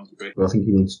 Yeah, 1 degree. But I think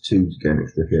he needs 2 to get an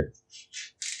extra hit.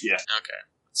 Okay.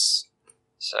 Let's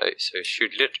So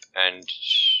shoot it, and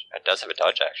it does have a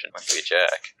dodge action. Might be a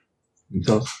jerk. He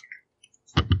does.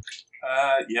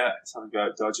 Yeah, let's have a go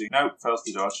at dodging. No, fails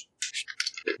to dodge.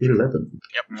 11.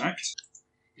 Alright.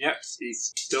 Yep,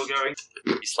 he's still going.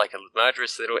 He's like a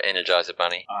murderous little Energizer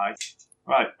bunny. Aye.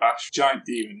 Right, Bash. Giant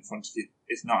demon in front of you.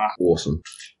 It's not a... Awesome.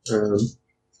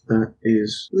 That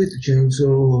is with the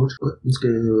chainsword. Weapons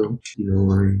go.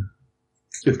 59.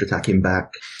 Swift attacking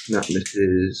back. That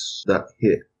misses. That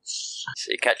hits.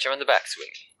 So you catch him on the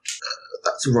backswing.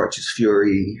 That's a righteous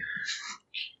fury.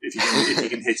 if you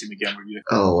can hit him again with you.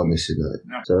 Oh, I missed it.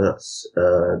 No. So that's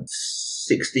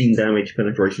 16 damage,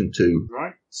 penetration 2.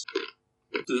 Right.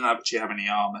 Doesn't actually have any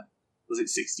armour. Was it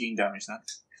 16 damage then?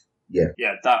 Yeah.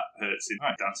 Yeah, that hurts him.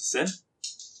 Right, down to Sin.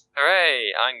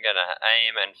 Hooray! I'm gonna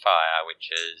aim and fire, which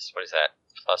is, what is that?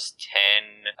 Plus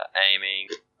 10 for aiming.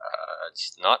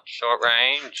 It's not short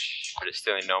range, but it's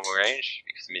still in normal range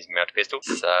because I'm using melter pistol.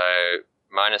 So,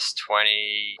 minus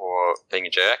 20 for being a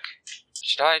jerk.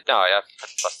 Should I? No, I have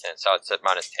plus 10, so it's at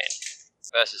minus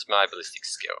 10. Versus my ballistic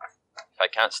skill. If I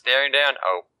can't stare him down,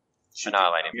 I'll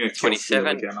annihilate him. You're gonna kill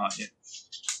 27. Phil again, aren't you?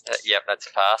 Yep, that's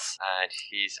a pass. And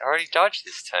he's already dodged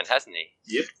this turn, hasn't he?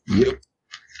 Yep.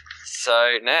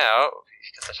 So now,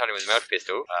 because I shot him with a melter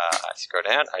pistol, I scroll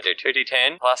down, I do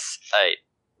 2d10 plus 8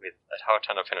 with a whole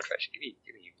ton of penetration. Give me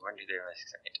 1, 2, 3,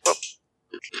 4, 6,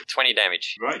 7, 8. 20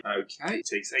 damage. Right, okay.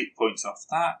 Takes 8 points off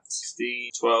that.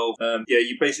 16, 12. Yeah,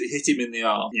 you basically hit him in the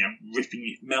arm,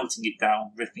 melting it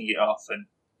down, ripping it off, and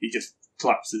he just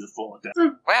collapses the floor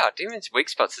down. Wow, Demon's weak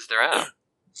spots is their arm.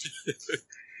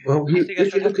 Well, I think I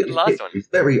if you look at the last his one. he's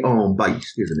very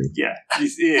arm-based, isn't he? Yeah, he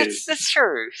is. That's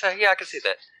true. So yeah, I can see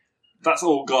that. That's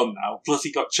all gone now. Plus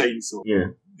he got chainsaw. Yeah.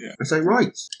 Yeah. I say,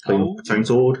 right. Clean Oh. the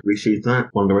chainsword, resheath that,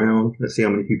 wander around. Let's see how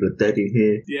many people are dead in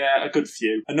here. Yeah, a good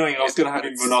few. Annoying, I was going to have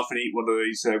him run off and eat one of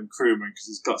these crewmen because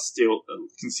he's got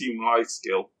consume life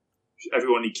skill.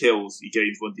 Everyone he kills, he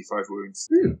gains 1d5 wounds.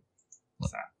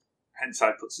 So, hence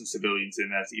I put some civilians in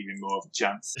there to give him more of a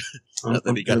chance. Not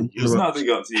that he got to use It's it. not that he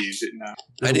got to use it now.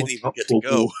 I didn't even get to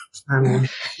go. Hang on.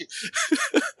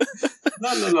 No.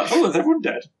 Oh, is everyone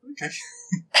dead? Okay.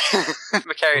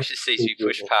 Macarius just sees you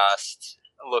push past,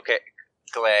 look at,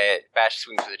 glare, bash,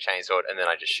 swing with the chainsaw, and then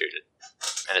I just shoot it.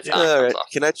 And its arm comes Alright, off.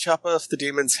 can I chop off the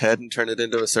demon's head and turn it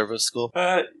into a servo skull?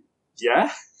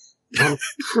 Yeah? I'm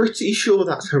pretty sure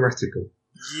that's heretical.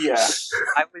 Yeah.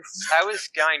 I was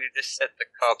going to just set the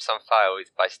corpse on fire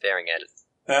by staring at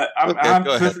it. I'm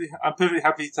go ahead. perfectly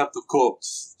happy to have the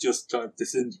corpse just kind of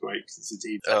disintegrate because it's a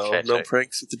demon. Oh, Okay, no okay.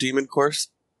 pranks with the demon corpse?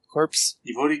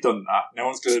 You've already done that. No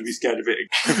one's going to be scared of it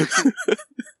again.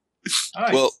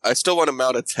 Nice. Well, I still want to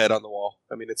mount its head on the wall.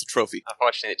 I mean, it's a trophy.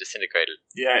 Unfortunately, it disintegrated.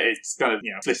 Yeah, it's kind of,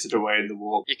 flitted away in the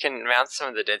wall. You can mount some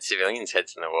of the dead civilians'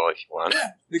 heads on the wall if you want.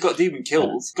 Yeah, they've got demon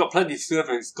kills. Got plenty of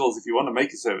servo skulls if you want to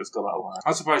make a servo skull out of one.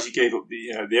 I'm surprised you gave up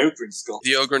the Ogrin skull.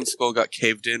 The Ogren skull got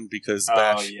caved in because Oh,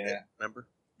 Bash. yeah. Remember?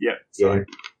 Yeah, Yeah. sorry.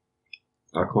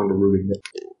 I kind of ruined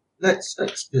it. Let's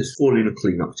just fall in a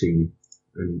clean-up team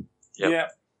and Yep. Yeah.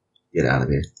 get out of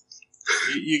here.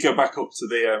 You go back up to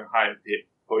the higher hit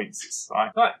points. It's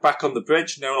fine. Right, back on the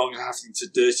bridge. No longer having to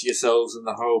dirty yourselves in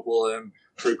the horrible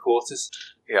crew quarters.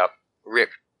 Yep. RIP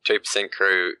 2%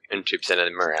 crew and 2% of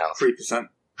the morale. 3%.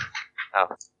 Oh.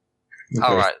 Okay.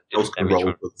 Alright. I was going to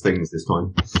roll for things this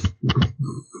time.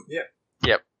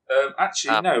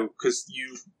 Actually, no, because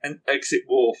you exit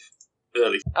wharf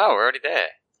early. Oh, we're already there.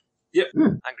 Yep. Hmm.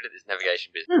 I'm good at this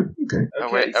navigation business. Okay. Oh,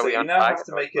 Okay, wait, are so we you on now target have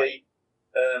to or make what?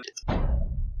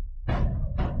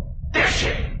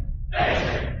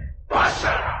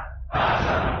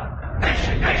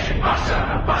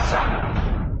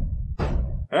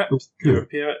 You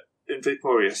appear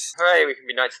victorious. Hooray, we can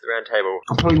be knights of the round table.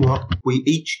 I'll tell you what, we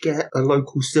each get a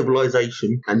local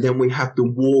civilization and then we have to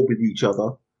war with each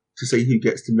other to see who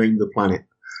gets to name the planet.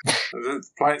 The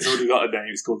planet's already got a name.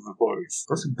 It's called Victorious.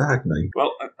 That's a bad name.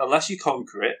 Well, unless you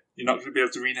conquer it, you're not going to be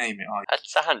able to rename it, are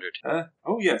That's 100. you?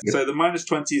 Oh, yeah. Yep. So the minus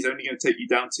 20 is only going to take you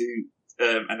down to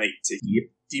an 80. Yep.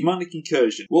 Demonic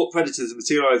incursion. Warp predators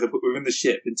materialize within the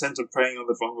ship, intent on preying on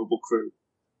the vulnerable crew.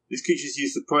 These creatures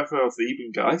use the profile of the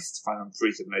Ebengeist, found on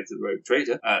 378 of the Rogue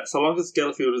Trader. So long as the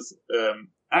Gellerfield is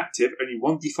active, only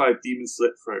 1d5 demon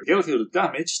slip for it. If the Gellerfield is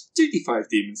damaged, 2d5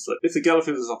 demon slip. If the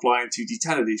Gellerfield is offline,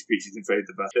 2d10 of these creatures invade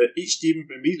the battle. Each demon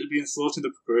will immediately begin slaughtering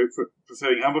the crew,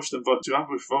 preferring ambush to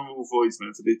ambush vulnerable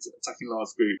voidsmen for the attacking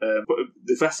large group. But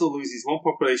the vessel loses 1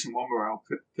 population, 1 morale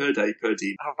per day per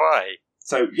demon. Oh, boy.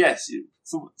 So, yes,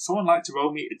 someone like to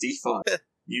roll me a d5.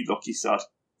 You lucky sod.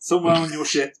 Somewhere on your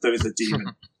ship, there is a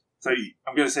demon. So,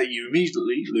 I'm going to say you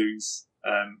immediately lose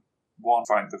 1.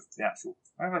 Find the actual.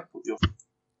 Where have I put your.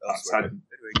 Elsewhere. Anyway,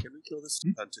 can we kill this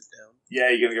hunted down? Yeah,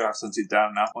 you're going to go have hunted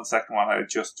down now. 1 second while I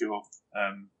adjust your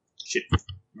ship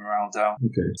morale down.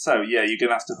 Okay. So, yeah, you're going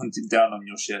to have to hunt him down on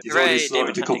your ship. You've Hooray, already slaughtered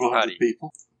a demon couple of hunting hundred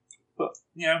people. But,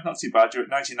 not too bad. You're at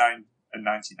 99 and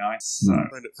 99. So,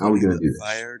 Find it How are we funny gonna that do this?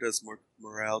 Fire does more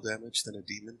morale damage than a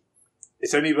demon.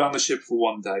 it's only been on the ship for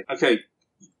 1 day. Okay,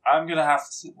 I'm going to have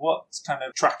to. What kind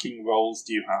of tracking rolls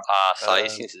do you have?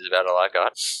 Silence is about all I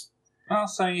got. Well,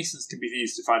 Silence can be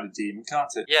used to find a demon, can't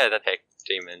it? Yeah, they take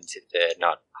demons if they're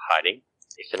not hiding.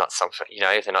 If they're not some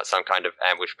kind of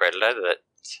ambush predator that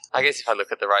I guess if I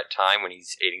look at the right time when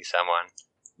he's eating someone.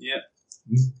 Yeah.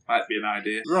 Might be an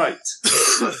idea. Right.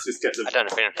 Let's just get the... I don't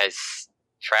know if anyone has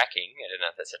tracking. I don't know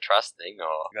if that's a trust thing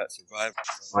or... You got survival.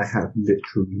 I have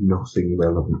literally nothing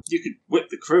relevant. You could whip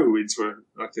the crew into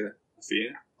a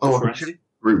fear. Oh, I For can entity. check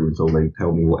through until they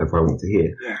tell me whatever I want to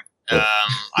hear. Yeah.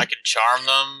 I can charm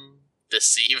them,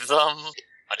 deceive them.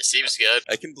 My deceive's good.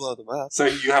 I can blow them up. So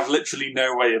you have literally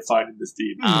no way of finding this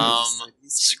demon.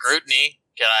 Scrutiny.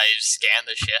 Can I scan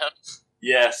the ship?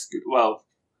 Yes. Well,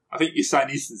 I think your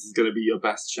Sinescence is going to be your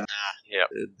best chance. Yep.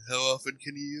 And how often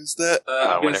can you use that? I'm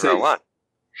gonna Whenever say, I want.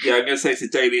 Yeah, I'm going to say it's a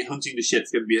daily. Hunting the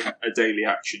ship's going to be a daily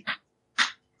action.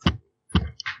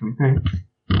 Okay.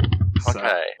 So,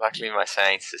 Okay. Luckily my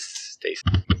science is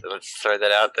decent. So let's throw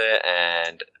that out there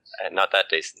and not that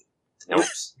decent. Nope.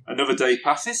 Oops. Another day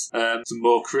passes. Some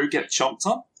more crew get chomped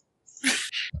on.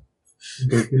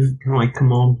 Okay, can I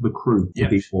command the crew to Yeah.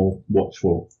 be more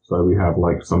watchful so we have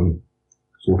like some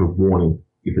sort of warning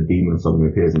if a demon suddenly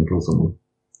appears and kills someone?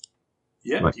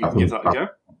 Yeah, Like you can give that a go.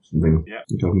 Something. Yeah.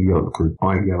 You tell me yell at the crew.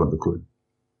 I yell at the crew.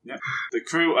 The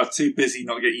crew are too busy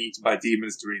not getting eaten by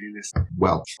demons to really listen.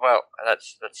 Well, Well,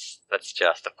 that's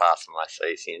just a pass on my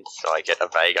seasons, so I get a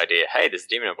vague idea. Hey, there's a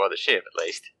demon aboard the ship, at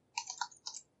least.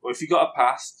 Well, if you got a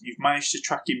pass, you've managed to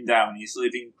track him down. He's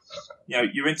living,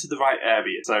 you're into the right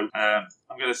area. So I'm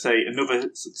going to say another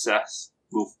success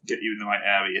will get you in the right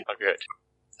area. Oh, good.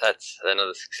 That's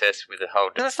another success with the whole...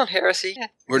 No, that's not heresy. Yeah,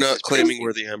 We're this not is claiming crazy.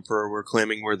 we're the Emperor, we're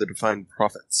claiming we're the Divine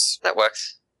Prophets. That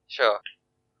works. Sure.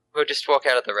 We'll just walk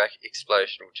out of the wreck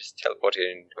explosion. We'll just teleport it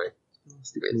into it.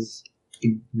 With...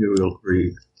 Imperial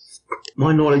Creed.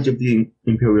 My knowledge of the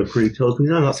Imperial Creed tells me,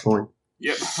 no, that's fine.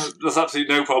 Yep, there's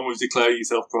absolutely no problem with declaring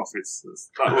yourself prophets.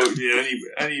 That won't be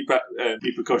any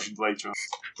repercussions later on.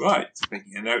 Right,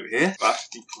 making a note here. Bash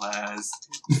declares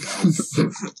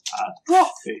himself a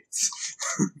prophet.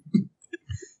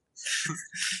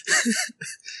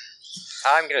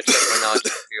 I'm going to check my knowledge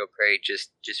of your creed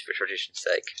just for tradition's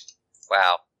sake.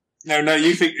 Wow. No,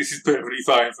 you think this is perfectly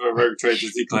fine for a rogue trader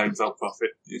to declare himself prophet.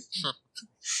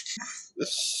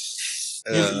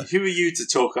 Who are you to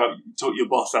talk your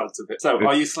boss out of it? So,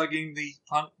 are you slugging the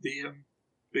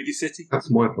biggest city? That's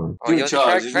my plan. Oh, you're the charge,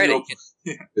 charge isn't trading.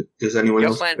 Does anyone Your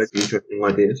else have plan- any interesting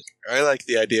ideas? I like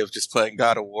the idea of just playing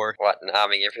God of War. What, and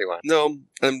arming everyone? No,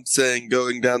 I'm saying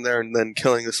going down there and then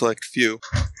killing the select few.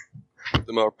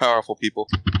 The more powerful people.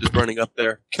 Just running up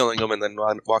there, killing them, and then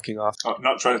walking off. Oh,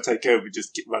 not trying to take over,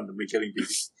 just randomly killing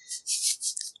people.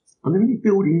 Are there any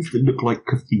buildings that look like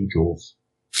cathedrals?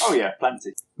 Oh yeah,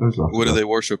 plenty. Those are What do they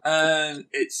worship?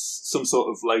 It's some sort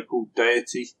of local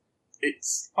deity.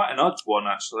 It's quite an odd one,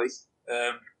 actually.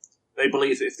 They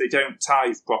believe that if they don't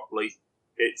tithe properly,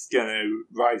 it's going to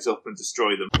rise up and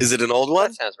destroy them. Is it an old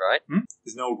one? That sounds right.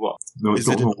 There's an old what? No, it's Is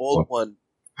not it an an old one?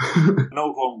 An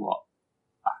old one what?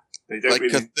 They don't Like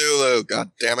really... Cthulhu,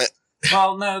 god damn it.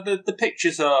 Well, no, the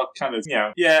pictures are kind of,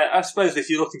 yeah, I suppose if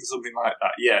you're looking for something like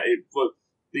that,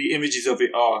 the images of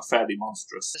it are fairly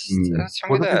monstrous. What's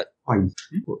wrong with that?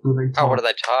 What do they Oh, what are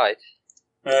they tied?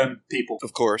 People.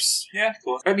 Of course. Yeah, of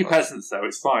course. Only peasants, though,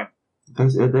 it's fine. Are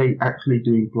they actually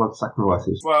doing blood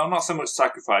sacrifices? Well, not so much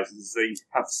sacrifices. They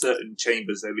have certain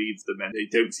chambers they leave them in. They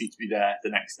don't seem to be there the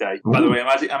next day. By the way, I'm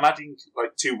adding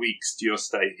like 2 weeks to your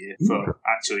stay here for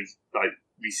actually like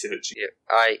researching. Yeah,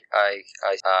 I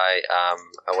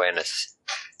awareness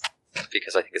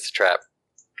because I think it's a trap.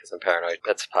 Because I'm paranoid.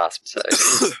 That's a pass. So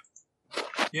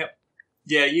Yep.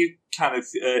 Yeah, you kind of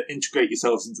integrate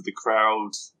yourselves into the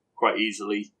crowd quite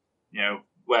easily.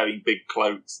 Wearing big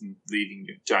cloaks and leaving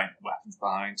your giant weapons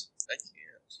behind. I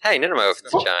can't. hey, none of my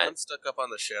weapons What? are giant. I'm stuck up on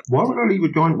the ship. Why would I leave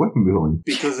a giant weapon behind?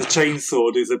 Because a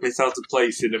chainsword is a bit out of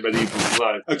place in a medieval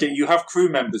society. Okay, you have crew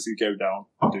members who go down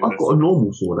and I've do this. got a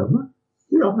normal sword, haven't I?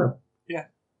 Yeah, I have.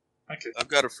 Okay. I've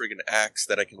got a friggin' axe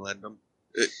that I can lend them.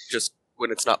 It just, when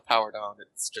it's not powered on,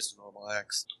 it's just a normal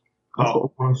axe. I've got a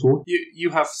fire sword.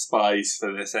 You have spies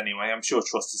for this anyway. I'm sure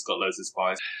Trust has got loads of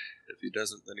spies. If he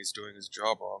doesn't, then he's doing his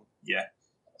job wrong. Yeah.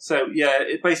 So,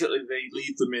 basically they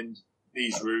leave them in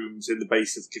these rooms in the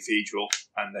base of the cathedral,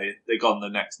 and they're gone the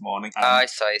next morning. And, I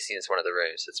see it's one of the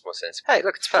rooms. It's more sense. Hey,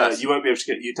 look, it's fast. you won't be able to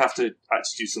get... You'd have to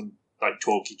actually do some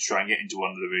talking to try and get into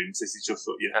one of the rooms. This is just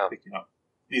what you're picking up.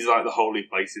 These are the holy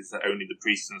places that only the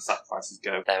priests and the sacrifices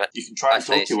go. Damn it. You can try and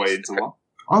talk your way into one.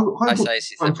 I say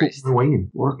she's the I'm talking priest. my way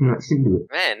in. Or I can actually do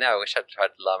it. Man, no, I wish I'd tried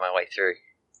to lie my way through.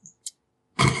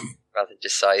 Rather than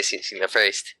just sensing the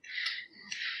priest.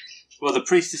 Well, the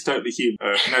priest is totally human.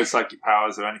 No psychic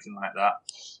powers or anything like that.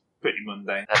 Pretty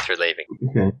mundane. That's relieving.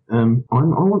 Okay. I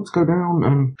want to go down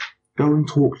and go and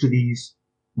talk to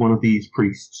one of these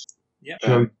priests. Yeah.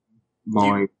 Show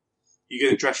my You're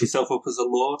going to dress yourself up as a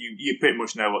lord? You pretty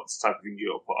much know what type of thing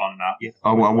you're going to put on now. Yeah.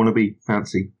 I want to be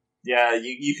fancy. Yeah,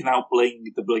 you can out-bling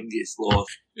the blingiest lord.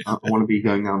 I want to be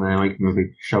going down there making a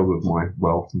big show of my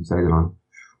wealth and saying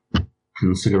I'm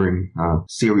considering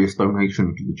serious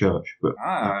donation to the church. But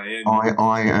yeah.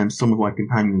 I and some of my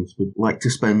companions would like to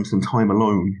spend some time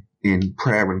alone in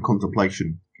prayer and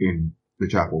contemplation in the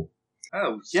chapel.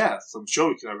 Oh, yes, I'm sure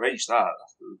we can arrange that.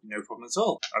 That would be no problem at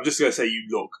all. I'm just going to say you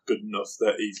look good enough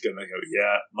that he's going to go,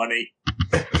 yeah, money.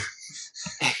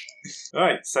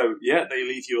 Alright, so, yeah, they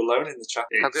leave you alone in the chapel.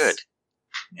 How good.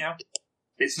 Yeah.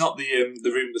 It's not the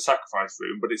room, the sacrifice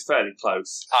room, but it's fairly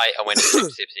close. I went to see if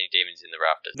there's any demons in the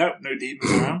rafters. No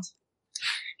demons around.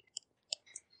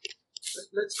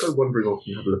 Let's go wandering off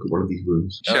and have a look at one of these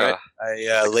rooms. Sure.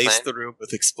 I laced the room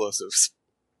with explosives.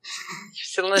 You're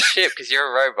still in the ship because you're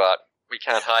a robot. We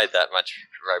can't hide that much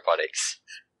robotics.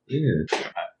 Yeah.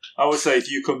 I would say if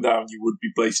you come down, you would be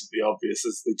blatantly obvious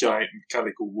as the giant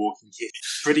mechanical walking kit.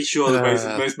 Pretty sure that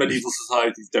most medieval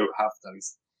societies don't have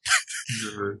those.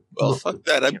 No. Well, fuck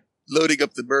that. I'm loading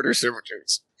up the murder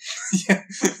servitors. Yeah.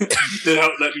 They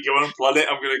don't let me go on planet.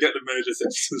 I'm going to get the murder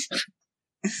servitors.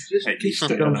 Just keep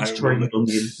demonstrating on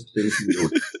the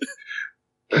interesting.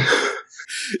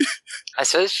 I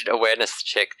suppose you should awareness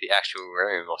check the actual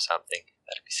room or something.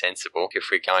 That'd be sensible if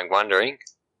we're going wandering.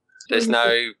 There's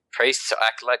no priests or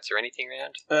acolytes or anything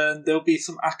around? There'll be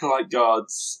some acolyte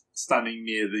guards standing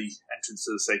near the entrance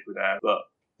to the sacred air, but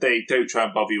they don't try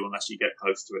and bother you unless you get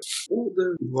close to it. All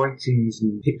the writings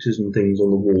and pictures and things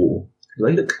on the wall,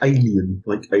 they look alien,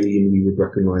 like alien we would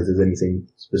recognise as anything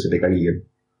specific alien.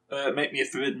 Make me a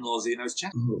Forbidden Law Xenos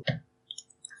check. Oh,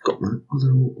 got that. I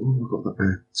got that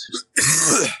there.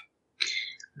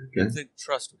 Okay. I think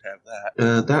Trust would have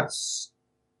that. That's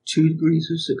 2 degrees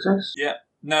of success. Yeah.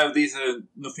 No, these are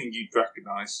nothing you'd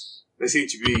recognise. They seem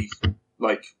to be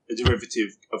like a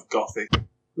derivative of Gothic.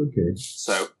 Okay.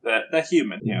 So they're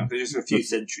human, you know. They're just a few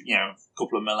centuries, you know, a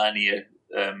couple of millennia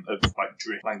of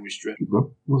like language drift.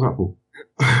 What's that for?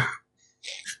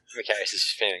 Macarius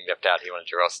is feeling left out. He wanted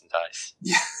to roll some dice.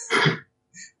 Yeah.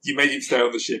 You made him stay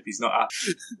on the ship. He's not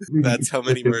happy. That's how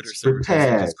many murder servitors.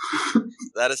 Prepare.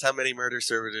 That is how many murder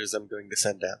servitors I'm going to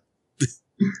send down.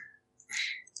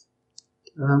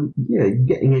 Yeah, you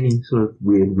getting any sort of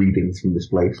weird readings from this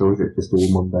place, or is it just all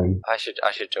mundane? I should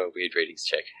do a weird readings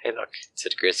check. Hey, look, it's a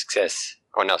degree of success.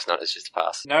 Oh no, it's not. It's just a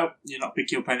pass. No, you're not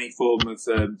picking up any form of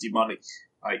demonic,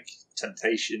 like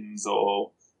temptations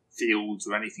or fields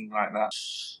or anything like that.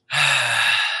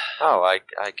 Oh, I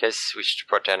guess we should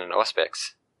put down an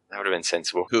Auspex. That would have been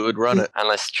sensible. Who would run it?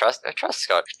 Unless Trust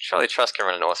Scott. Surely Trust can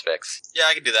run an Auspex. Yeah,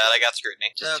 I can do that. I got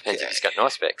scrutiny. Just depends if he's got an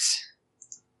Auspex.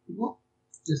 What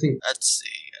do you think? Let's see.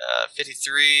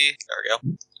 53. There we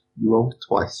go. You rolled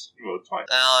twice. You rolled twice.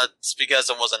 It's because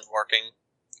it wasn't working.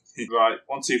 Right,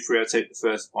 1, 2, 3. I take the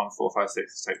first one. 4, 5,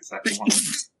 6. I take the second one.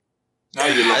 No,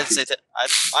 you're lucky. I'd say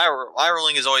my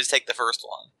ruling is always take the first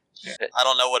one. Yeah. I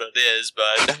don't know what it is,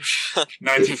 but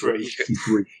 93.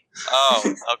 oh,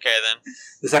 okay then.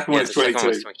 The second one is 22.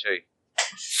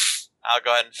 I'll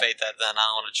go ahead and fate that then. I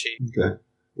don't want to cheat. Okay.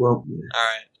 Well, yeah. All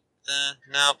right.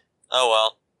 Nope. Oh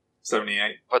well.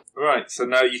 78. What? Right, so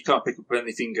now you can't pick up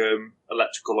anything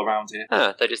electrical around here.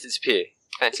 Ah, they just disappear.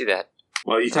 Fancy that.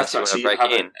 Well, you'd have to Unless you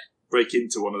actually wanna break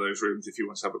into one of those rooms if you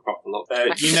want to have a proper look.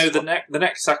 You know the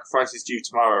next sacrifice is due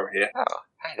tomorrow here. Oh,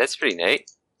 hey, that's pretty neat.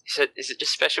 Is it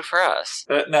just special for us?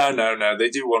 No. They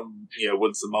do one,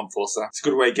 once a month or so. It's a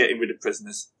good way of getting rid of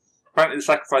prisoners. Apparently, the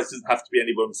sacrifice doesn't have to be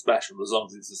anyone special as long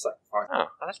as it's a sacrifice. Oh,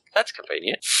 well, that's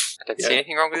convenient. I don't see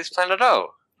anything wrong with this plan at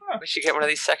all. Oh. We should get one of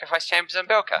these sacrifice chambers on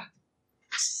Belka.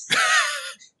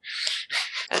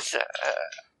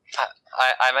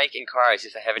 I make inquiries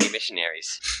if they have any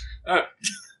missionaries. Oh,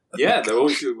 yeah, they're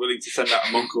always willing to send out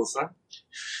a monk or so.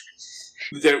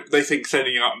 They think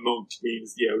sending out a monk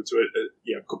means, to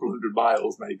a couple 100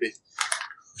 miles, maybe.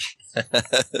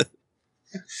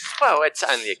 Well, it's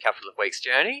only a couple of weeks'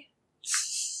 journey.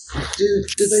 Do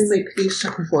they make these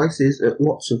sacrifices at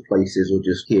lots of places, or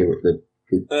just here at the...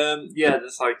 Yeah,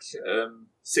 there's like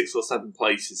 6 or 7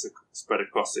 places spread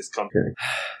across this country. Okay.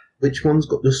 Which one's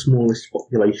got the smallest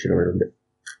population around it?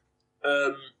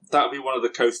 That would be one of the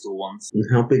coastal ones. And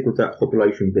how big would that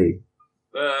population be?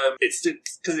 It's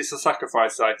because it's a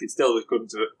sacrifice site. It's still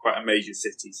equivalent to quite a major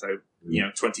city, so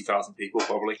 20,000 people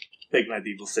probably. Big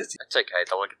medieval city. It's okay.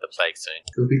 They'll look at the plague soon.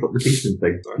 Have we got the beacon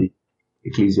thing? Sorry? The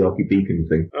ecclesiarchy beacon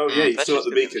thing. Oh yeah, you that's still got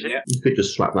just the a beacon, yeah. You could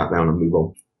just slap that down and move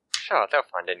on. Sure, they'll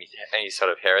find any sort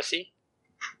of heresy.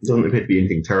 There doesn't appear to be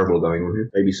anything terrible going on here.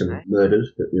 Maybe some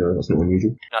murders, but that's not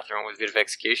unusual. Nothing wrong with a bit of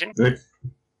execution. No.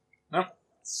 No,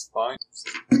 it's fine.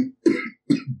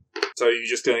 So you're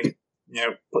just going to,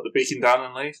 put the beacon down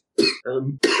and leave?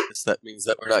 Yes, that means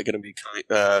that we're not going to be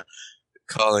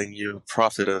calling you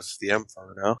prophet of the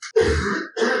Emperor now.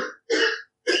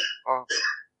 Oh,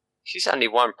 he's only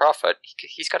one prophet.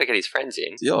 He's got to get his friends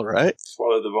in. You all right?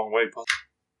 Swallow the wrong way, Paul.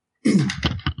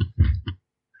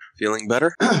 Feeling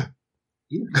better?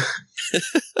 Yeah.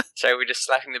 So we're just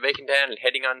slapping the beacon down and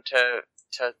heading on to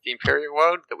the Imperial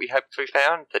world that we hoped we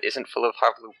found that isn't full of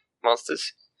horrible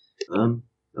monsters.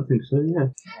 I think so, yeah.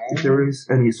 If there is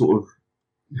any sort of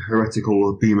heretical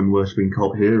or demon worshipping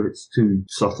cult here, it's too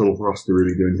subtle for us to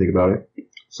really do anything about it.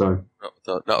 So,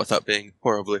 Not without being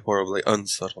horribly, horribly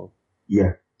unsubtle.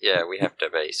 yeah. Yeah, we have to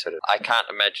be sort of... I can't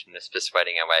imagine us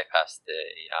persuading our way past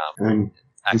the And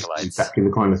this is acolytes. exactly the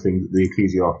kind of thing that the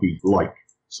ecclesiarchy like.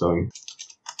 So,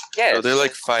 Yeah, Oh, they're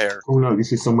like fire. oh no,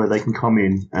 this is somewhere they can come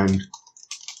in and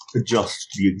adjust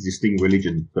the existing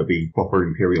religion to be proper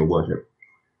imperial worship.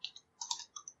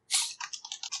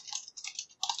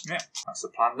 Yeah, that's the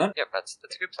plan then. Yep, that's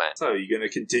a good plan. So you're going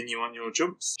to continue on your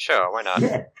jumps? Sure, why not?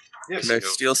 Yeah. Yes. Can I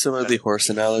steal some of the horse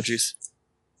analogies?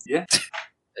 Yeah.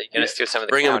 Are you going to steal some of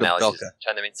the Bring cow him to analogies Belka. and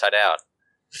turn them inside out?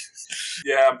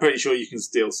 Yeah, I'm pretty sure you can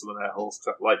steal some of their horse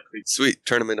crap, likely. Sweet,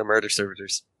 turn them into murder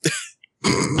servitors.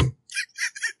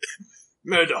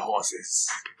 Murder horses.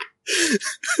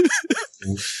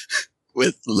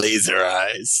 With laser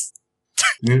eyes.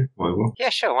 Yeah, why well. Yeah,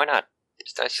 sure, why not?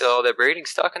 Just don't steal all their breeding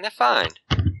stock and they're fine.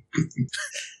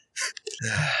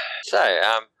 So,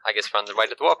 I guess we're on the way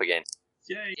to the warp again.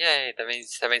 Yay. Yay, that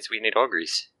means we need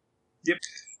auguries. Yep.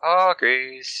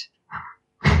 Auguries.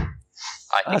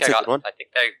 That's a good one. I think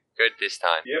they're good this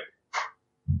time.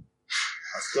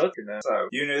 That's good. So,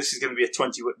 this is going to be a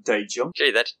 20-day jump.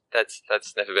 Gee, that's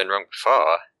never been wrong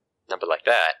before. Number like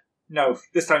that. No,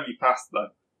 this time you passed though.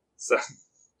 So,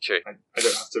 True. I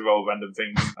don't have to roll random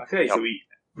things. Okay, Yep. so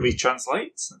we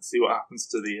translate. Let's see what happens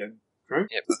to the crew.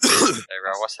 Yep. So,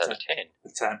 what's that, a 10? A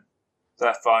 10.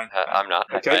 They're fine. I'm not.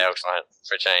 Okay. I failed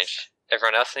for a change.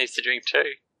 Everyone else needs to drink too.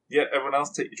 Yeah, everyone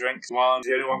else take your drinks. One's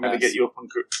the only one going to Pass. get you up on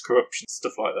corruption,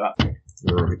 stuff like that.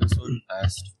 Right. This one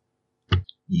passed. Is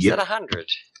Yep. that 100?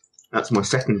 That's my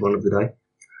second one of the day.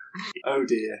 Oh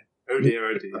dear. Oh dear,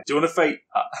 oh dear. Do you want to fake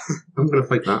that? I'm going to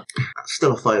fake that. That's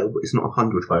still a fail, but it's not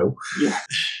 100 fail. Yeah.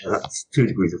 That's 2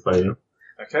 degrees of failure.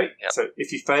 Okay, Yep. so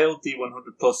if you fail,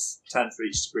 D100 plus 10 for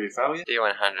each degree of failure.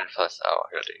 D100 plus... Oh,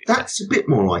 I gotta do that. That's a bit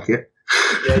more like it.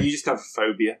 Yeah, you just have a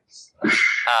phobia.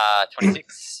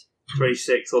 26.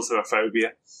 26, also a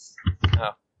phobia.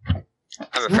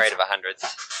 I'm afraid of 100s.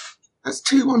 That's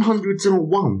 2 100s and a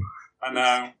 1. I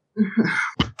know.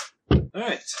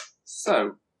 Alright,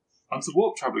 so, on to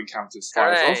warp travel encounters.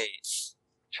 Fire us off. Hooray!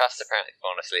 Trust's apparently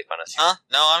fallen asleep on us. Huh?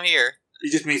 No, I'm here.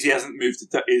 It just means he hasn't moved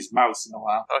his mouse in a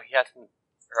while. Oh, he hasn't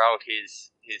rolled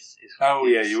his Oh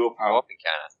yeah, you will power. warp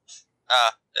encounter.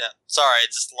 Yeah. Sorry,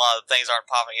 just a lot of things aren't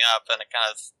popping up, and it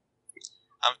kind of.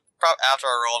 After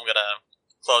I roll, I'm gonna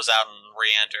close out and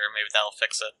re-enter. Maybe that'll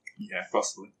fix it. Yeah,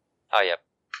 possibly. Oh, yep.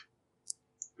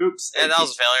 Oops. And that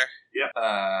was a failure. Yeah.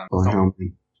 By how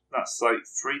many? That's like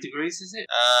 3 degrees, is it?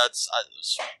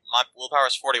 My willpower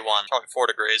is 41, probably 4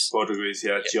 degrees. 4 degrees,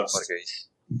 yeah, Yep, just. 4 degrees.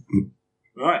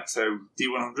 Right, so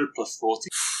D100 plus 40.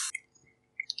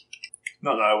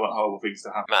 Not that I want horrible things to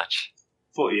happen. Match.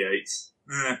 48.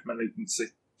 Malignancy.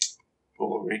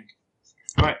 Boring.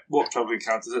 Right, warp travel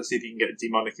encounters. Let's see if you can get a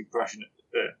demonic impression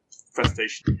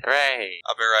infestation. Hooray!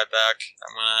 I'll be right back.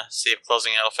 I'm gonna see if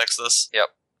closing out will fix this.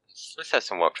 Let's have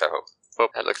some warp travel. Oh,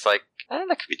 that looks like... that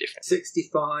could be different.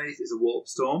 65 is a warp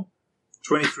storm.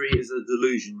 23 is a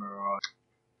delusion mirage.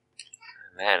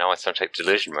 Man, I want some type of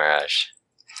delusion mirage.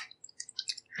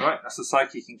 Right, that's a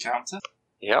psychic encounter.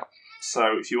 Yep.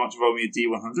 So if you want to roll me a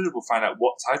D100, we'll find out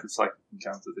what type of psychic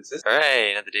encounter this is.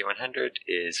 Hooray! Another D100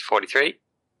 is 43.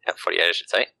 48, I should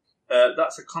say.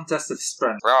 That's a contest of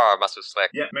strength. Raw muscle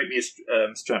select. Yeah, make me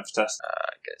a strength test.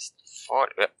 I guess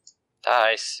 40. Yep.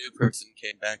 Dice. New person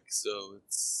came back, so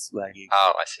it's lagging.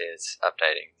 Oh, I see. It's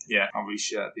updating. Yeah, I'll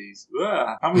reshare these.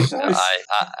 How many dice?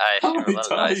 I How have a many lot of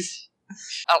dice.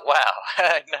 Oh, wow.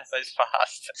 Not so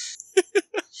fast.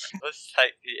 Let's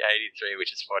take the 83,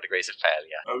 which is 4 degrees of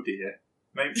failure. Oh dear.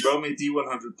 Roll me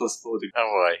D100 plus 40.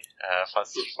 Oh, boy.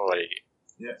 Plus 40.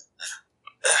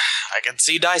 I can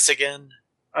see dice again.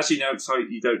 Actually, no, sorry,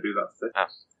 you don't do that.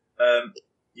 Oh.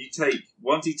 You take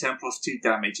 1d10 plus 2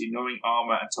 damage, ignoring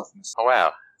armor and toughness. Oh,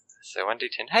 wow. So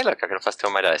 1d10. Hey, look, I got a plus 2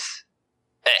 on my dice.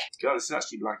 God, this is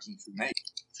actually lagging for me.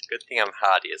 It's a good thing I'm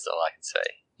hardy, is all I can say.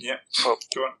 Yeah. Oh.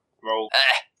 Go on, roll.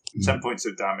 10 points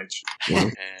of damage.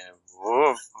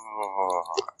 Whoa.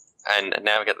 And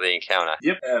now we got the encounter.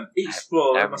 Yep. Each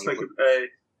explorer no, must make a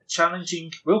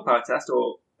challenging willpower test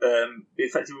or be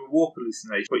affected with warp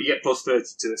hallucination, but you get plus 30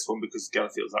 to this one because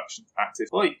Gellerfield's action active.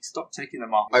 Oi, stop taking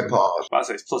them off. I pass. But I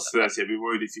say it's plus 30, I'd be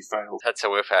worried if you failed. That's a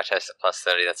willpower test at plus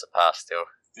 30, that's a pass still.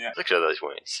 Yeah. Look at those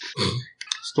wounds.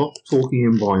 Stop talking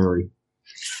in binary.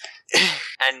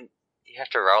 And you have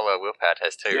to roll a willpower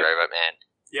test too, Yeah. Robot Man.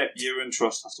 Yeah, you and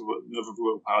Trust have to work another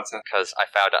willpower test. Because I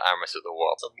failed at Armors of the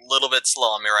Warp. It's a little bit slow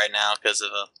on me right now because of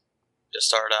just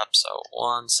started up. So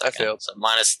 1 second. failed. So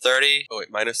minus 30. Oh wait,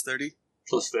 minus 30?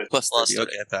 Plus 30. Plus 30. Plus 30.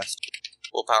 Okay, I passed.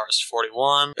 Willpower is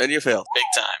 41. And you failed. Big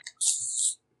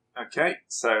time. Okay,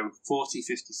 so 40,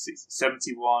 50, 60,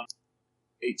 71,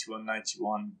 81,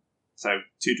 91. So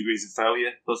 2 degrees of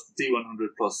failure, plus the D100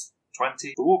 plus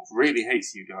 20. The warp really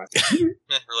hates you guys. It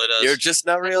really does. You're just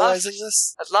now realizing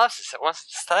this? It loves us, it wants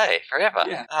to stay forever.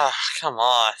 Yeah. Ah, come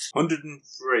on.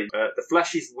 103. The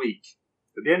flesh is weak.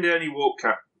 At the end of any warp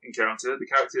encounter, the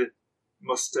character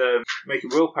must make a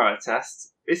willpower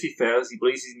test. If he fails, he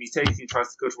believes he's mutated and tries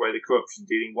to cut away the corruption,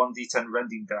 dealing 1d10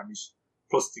 rending damage,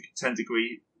 plus 10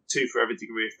 degree, 2 for every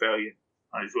degree of failure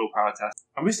on his willpower test.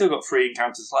 And we've still got 3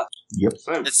 encounters left. Yep.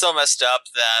 So, It's so messed up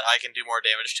that I can do more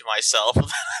damage to myself than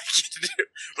I can do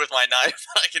with my knife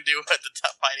than I can do at the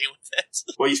top fighting with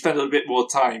it. well, you spend a little bit more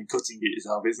time cutting it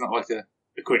yourself. It's not like a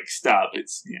quick stab.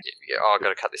 It's, yeah. Oh, I've got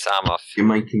to cut this arm off. You're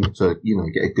making to,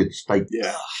 get a good steak.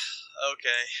 Yeah.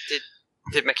 Okay.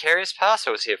 Did Macarius pass,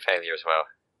 or was he a failure as well?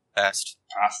 Passed.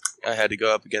 Passed. I had to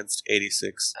go up against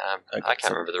 86. I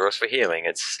can't remember the rules for healing.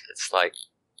 It's like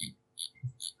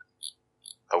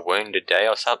a wound a day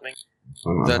or something.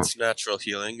 Something like That's natural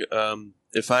healing.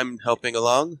 If I'm helping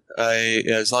along,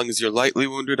 as long as you're lightly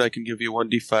wounded, I can give you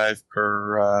 1d5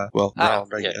 per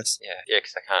round, I guess. Yeah,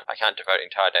 because I can't devote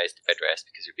entire days to bed rest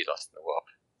because we'd be lost in the warp.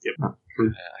 Yep.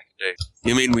 True. I can do.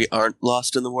 You mean we aren't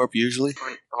lost in the warp usually?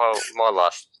 Well, more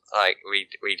lost. Like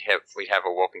we'd have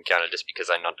a warp encounter just because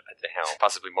I'm not at the helm.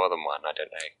 Possibly more than one. I don't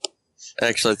know.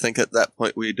 Actually, I think at that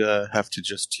point we'd have to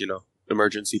just,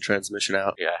 emergency transmission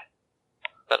out. Yeah,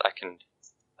 but I can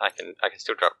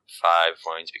still drop 5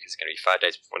 wounds because it's going to be 5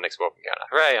 days before the next warp encounter.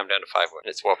 Hooray! I'm down to 5 wounds.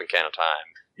 It's warp encounter time.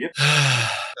 Yep.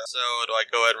 So do I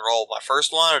go ahead and roll my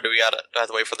first one, or do I have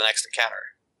to wait for the next encounter?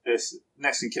 This end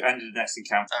of the next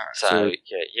encounter. Alright. So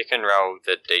yeah, you can roll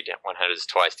the D100s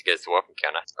twice to get to the warp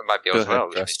encounter. It might be Go as well.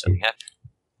 ahead, Which doesn't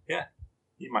happen.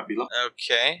 You might be lucky.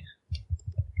 Okay.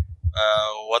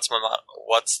 What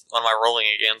am I rolling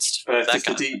against? Just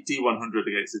the kind of- D100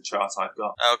 against the chart I've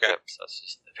got. Okay. Yep, so it's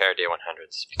just a pair of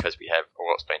D100s because we have a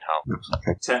warp spleen hull.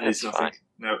 Okay. 10 is That's nothing. fine.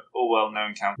 No, all well, no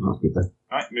encounter. That's good then.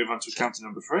 Right, move on to encounter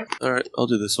number 3. Alright, I'll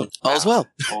do this one. All's well.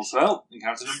 Also,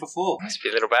 encounter number 4. Must be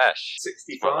a little bash.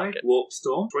 65, I like it. Warp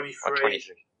Storm. Or 23,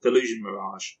 23. Delusion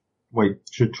Mirage. Wait,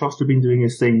 should Trust have been doing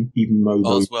his thing even though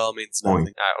All's those... well means Fine.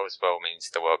 nothing. All's well means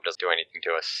the warp doesn't do anything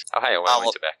to us. Oh hey, I'll- well,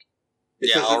 are back. It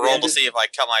Yeah, says at I'll the roll end to of- see if I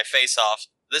cut my face off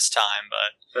this time,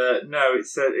 but No, it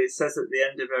says at the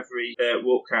end of every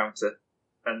warp counter,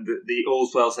 and the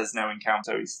All's Well says no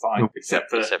encounter is fine, Nope. except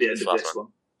for Except the for end this of last this one.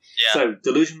 yeah. So,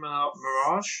 Delusion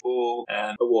Mirage or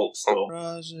a Warp Storm.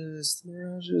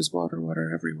 Mirages,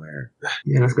 water everywhere.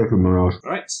 Yeah, let's go for Mirage.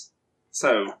 Right.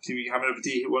 So, can we have another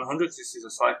D100? This is a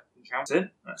psychic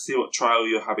encounter. Let's see what trial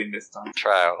you're having this time.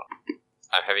 Trial.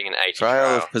 I'm having an 80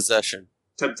 Trial of possession.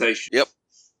 Temptation. Yep.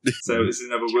 So, this is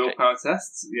another willpower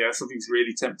test. Yeah, something's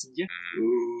really tempting you.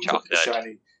 Ooh, look at the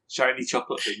Chocolate. shiny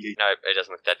chocolate thingy. No, it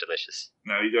doesn't look that delicious.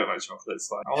 No, you don't like chocolate, it's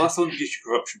fine. Oh, that's the one that gives you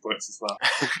corruption points as well.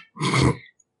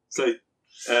 So,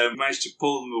 managed to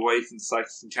pull them away from the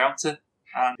psychic encounter,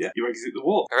 and yeah, you exit the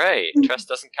warp. Hooray! Trust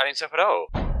doesn't cut himself at all.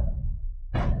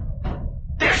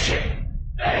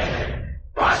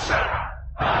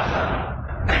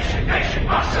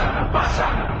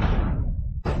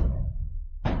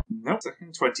 Nope.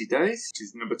 Second, 20 days, which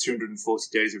is number 240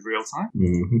 days of real time.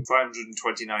 Mm-hmm.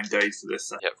 529 days for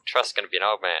this. Yep, Trust's going to be an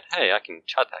old man. Hey, I can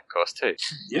chart that course too.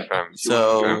 Yep. From If you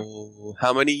want to go. So,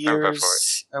 how many I'll go for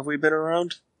years have we been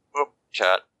around? whoop,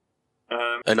 chart.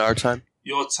 In our time?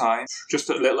 Your time, just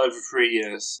a little over 3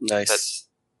 years. Nice.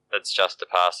 That's just to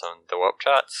pass on the warp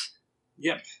charts.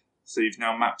 Yep. So you've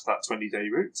now mapped that 20-day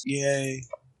route. Yay.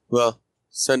 Well,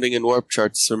 sending in warp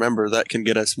charts, remember, that can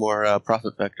get us more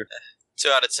profit vector. 2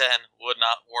 out of 10 would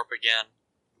not warp again.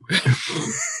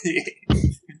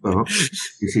 Uh-huh.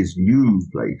 This is new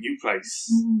place. New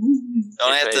place.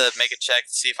 Don't I have to Yes. make a check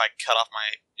to see if I cut off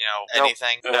my, Nope.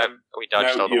 anything? No, we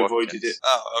dodged no, all the you warp avoided checks. it.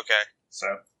 Oh, okay. So,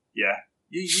 yeah.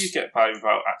 You get by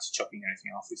without actually chopping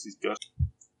anything off. This is good.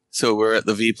 So we're at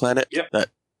the V planet? Yep. That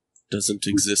doesn't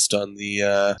exist on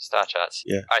the, Star charts.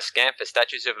 Yeah. I scan for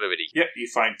statues of liberty. Yep, you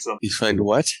find some. you find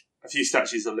what? A few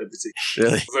statues of liberty.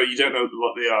 Really? Although you don't know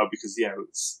what they are because,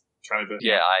 kind of a...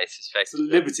 Yeah, I suspect. So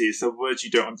liberty is some words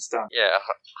you don't understand. Yeah,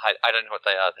 I don't know what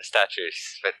they are. The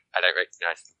statues, but I don't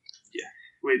recognise them.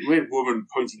 Weird woman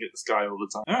pointing at the sky all the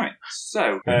time. Alright,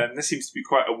 so this seems to be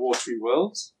quite a watery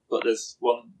world, but there's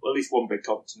at least one big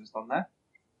continent on there.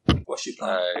 What's your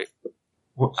plan?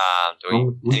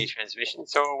 Do we any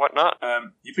transmissions or whatnot?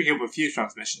 You pick up a few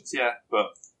transmissions, yeah, but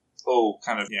all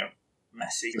kind of,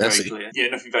 messy. Messy. Very clear. Yeah,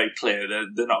 nothing very clear.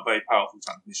 They're not very powerful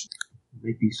transmissions.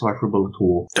 Maybe decipherable at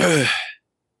all.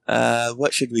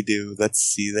 What should we do? Let's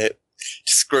see. To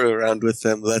screw around with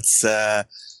them, let's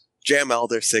jam all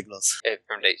their signals.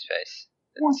 From deep space.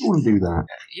 Why do you want to do that?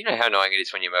 You know how annoying it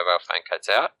is when your mobile phone cuts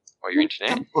out or your internet?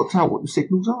 Haven't worked out what the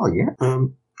signals are yet.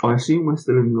 I assume we're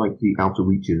still in the outer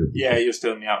reaches of Yeah, you're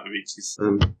still in the outer reaches.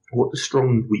 What does strong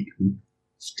and weak mean?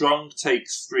 Strong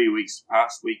takes 3 weeks to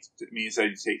pass. Weak means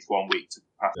only takes 1 week to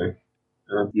pass. Okay.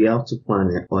 The outer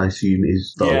planet, I assume,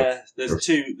 is Yeah, there's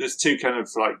two kind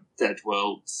of like dead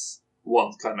worlds.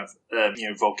 One kind of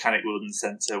volcanic world in the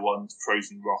centre, one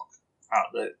frozen rock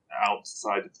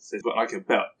outside of the city. But like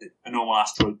a normal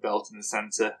asteroid belt in the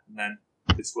centre, and then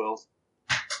this world.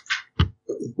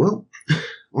 Well,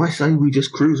 I say we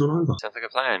just cruise on over. Sounds like a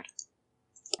plan.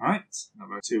 Alright,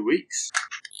 another 2 weeks.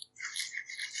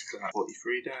 So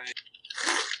 43 days.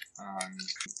 And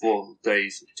 4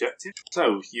 days objective.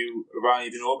 So, you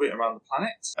arrive in orbit around the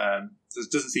planet. There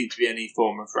doesn't seem to be any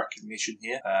form of recognition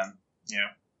here.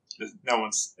 No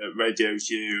one's radios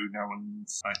you, no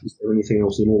one's... Is there anything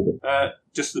else in orbit?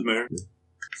 Just the moon.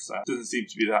 So, doesn't seem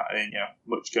to be that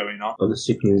much going on. Are the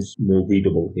signals more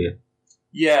readable here?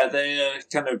 Yeah, they're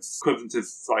kind of equivalent of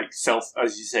like cell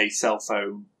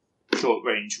phone, short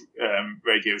range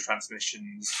radio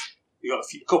transmissions. You got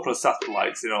a couple of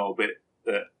satellites in orbit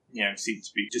that seem to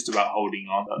be just about holding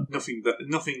on. Nothing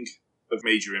of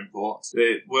major import.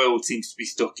 The world seems to be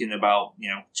stuck in about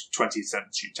 20th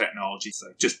century technology,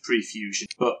 so just pre-fusion.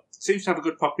 But it seems to have a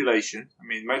good population. I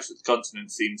mean, most of the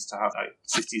continent seems to have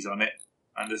cities on it,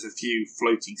 and there's a few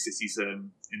floating cities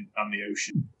on the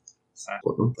ocean. So.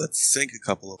 Let's sink a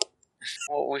couple of them.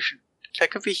 Well, they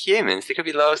could be humans. They could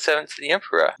be lower servants to the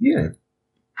Emperor. Yeah.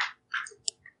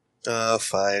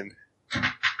 Fine.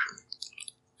 Are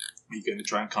you going to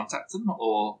try and contact them,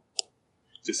 or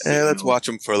just... let's watch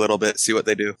them for a little bit, see what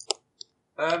they do.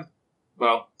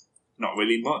 Well, not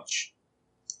really much.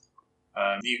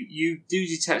 You do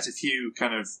detect a few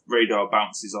kind of radar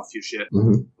bounces off your ship,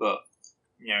 but...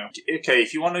 okay,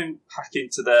 if you want to hack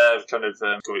into their kind of,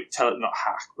 not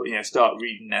hack, but, start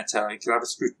reading their tele, you can have a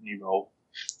scrutiny roll.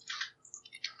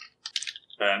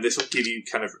 This will give you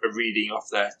kind of a reading off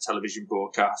their television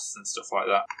broadcasts and stuff like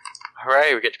that.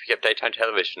 Hooray, we get to pick up daytime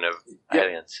television of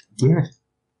aliens. Yeah.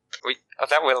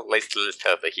 That will at least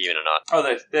tell if they're human or not. Oh,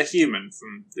 they're human.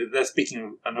 They're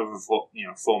speaking another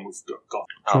form of God.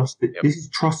 This is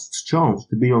Trust's chance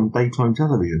to be on daytime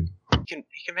television. He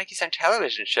can make his own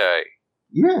television show.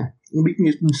 Yeah. We can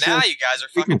just now you guys are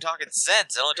fucking talking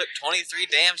sense. It only took 23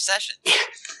 damn sessions.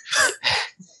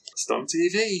 Storm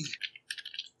TV.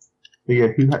 But yeah,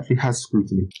 who actually has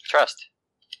scrutiny? Trust.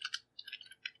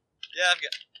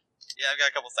 I've got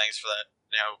a couple things for that.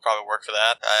 We'll probably work for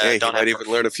that. Hey, you might even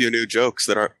learn a few new jokes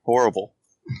that aren't horrible.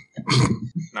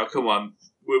 Now, come on.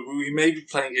 We may be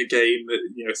playing a game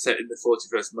that, set in the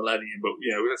 41st millennium, but,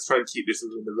 let's try and keep this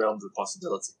within the realms of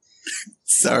possibility.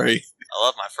 Sorry. I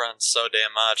love my friends so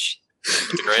damn much.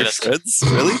 They're the greatest. Friends?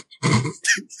 Really?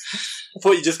 I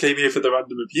thought you just came here for the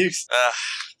random abuse.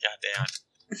 God damn it.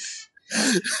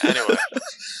 Anyway.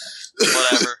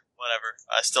 Whatever.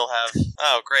 I still have...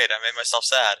 Oh, great, I made myself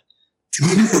sad.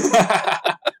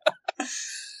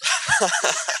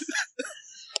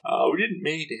 Oh, we didn't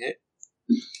mean it.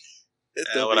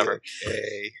 Whatever.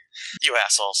 Okay. You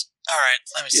assholes. Alright,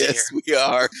 let me see here. Yes, we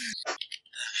are.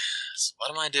 So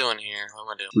what am I doing here?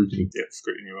 Scrutiny. Yeah,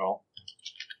 scrutiny roll.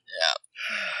 Yeah.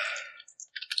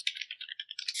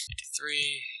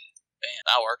 53. Bam,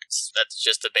 that works. That's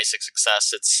just a basic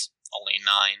success. It's only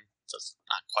 9, so it's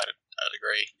not quite a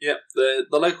degree. Yeah,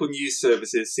 the local news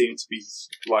services seem to be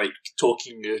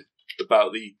talking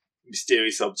about the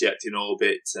mysterious object in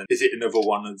orbit, and is it another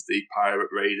one of the pirate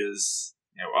raiders?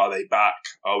 Are they back?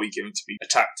 Are we going to be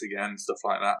attacked again? Stuff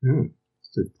like that.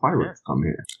 So pirates come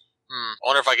here. I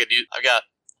wonder if I could use. I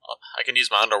can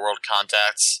use my underworld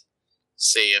contacts,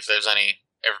 see if there's any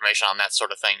information on that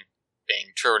sort of thing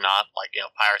being true or not, like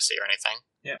piracy or anything.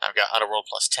 Yeah, I've got underworld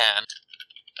plus 10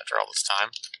 after all this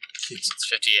time. It's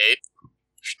 58.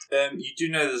 You do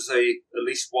know there's at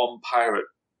least one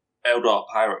Eldar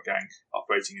pirate gang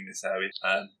operating in this area.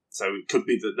 So it could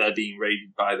be that they're being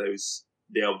raided by the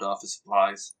Eldar for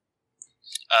supplies.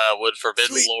 Would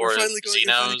Forbidden Sweet, we're Lord finally going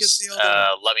to fight against Xenos the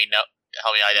Eldar. let me know,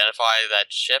 help me identify that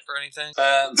ship or anything?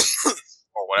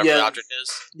 Or whatever yeah. the object is?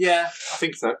 Yeah, I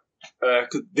think so.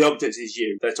 'Cause the object is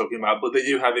you they're talking about, but they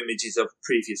do have images of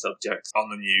previous objects on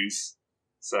the news.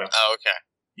 So Oh, okay.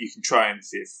 you can try and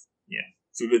see if,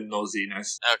 Forbidden or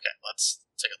Xenos. Okay, let's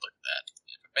take a look at that.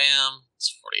 Bam, it's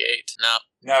 48. No.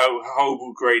 No,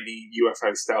 horrible, grainy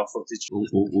UFO style footage.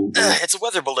 It's a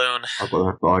weather balloon. I've got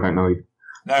that, but I don't know.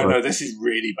 No, this is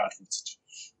really bad footage.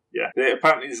 Yeah,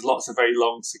 apparently there's lots of very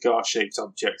long cigar-shaped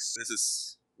objects. This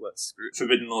is what screwed.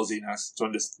 Forbidden or Xenos,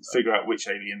 trying to figure out which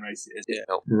alien race it is.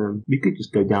 Yeah. You could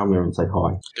just go down there and say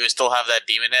hi. Do we still have that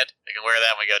demon head? We can wear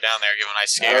that when we go down there, give a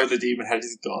nice No, scare. the demon head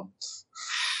is gone.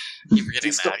 Keep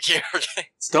forgetting Stop. that. Keep forgetting.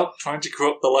 Stop trying to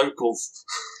corrupt the locals.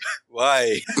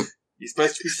 Why? You're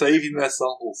supposed to be saving their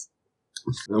souls.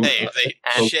 Hey, if they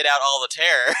shit out all the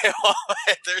terror,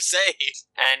 they're safe.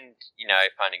 And,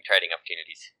 finding trading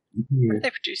opportunities. What Yeah. do they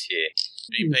produce here?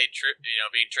 Being paid,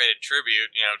 being traded tribute,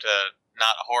 to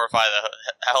not horrify the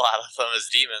hell out of them as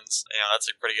demons. That's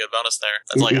a pretty good bonus there.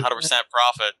 That's like 100%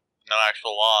 profit, no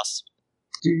actual loss.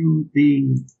 Do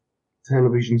the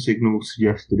television signals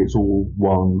suggest that it's all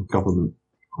one government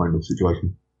kind of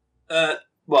situation?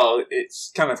 Well,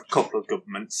 it's kind of a couple of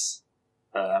governments,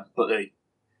 but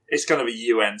it's kind of a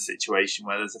UN situation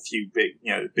where there's a few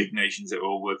big nations that are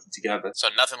all working together. So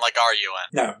nothing like our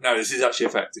UN. No, this is actually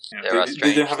effective. There are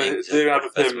They don't have strange they don't have a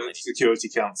things permanent Security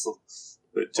Council.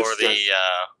 But just Or the,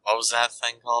 what was that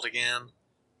thing called again?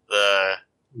 The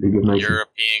League of Nations.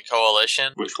 European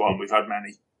Coalition. which one? We've had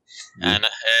many. And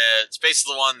it's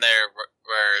basically the one there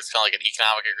where it's kind of like an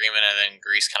economic agreement, and then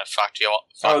Greece kind of fucked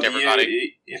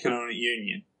everybody. The Economic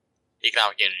Union.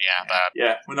 Economic Union, yeah. That.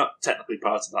 Yeah, we're not technically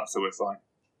part of that, so we're fine.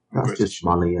 That's British. just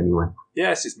money anyway.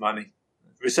 Yeah, it's just money.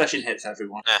 Recession hits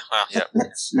everyone. Well, Yep.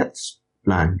 Let's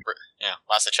land. yeah.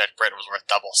 Last I checked, Britain was worth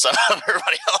double, so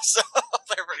everybody else,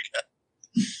 they're pretty good.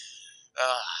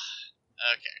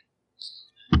 Okay.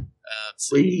 Let's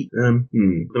see. Don't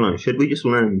know, should we just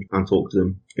land and talk to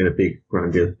them in a big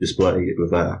grandeur display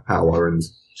with our power and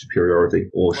superiority,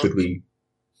 or should we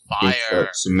Fire.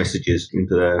 insert some messages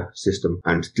into their system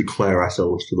and declare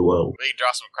ourselves to the world? We can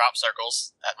draw some crop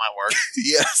circles. That might work.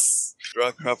 Yes.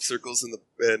 Draw crop circles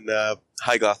in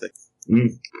High Gothic.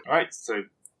 Alright, so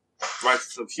write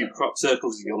a few crop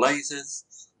circles with your lasers.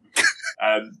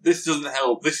 This doesn't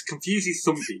help. This confuses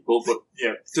some people, but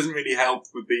it doesn't really help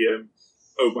with the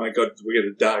oh my god, we're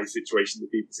going to die situation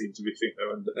that people seem to be thinking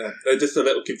they're under. They're just a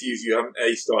little confused. You haven't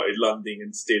A, started landing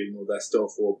and stealing all their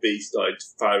stuff, or B, started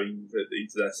firing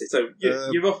into their city. So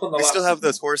you're up on the We last. still have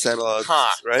those horse analogs,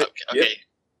 right? Okay. Yep.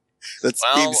 Let's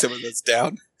Well- beam some of those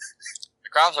down. The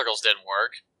crop circles didn't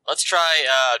work. Let's try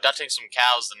abducting some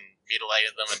cows and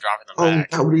mutilating them and dropping them Oh, back.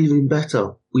 that would be even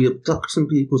better. We abduct some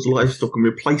people's livestock and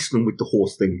replace them with the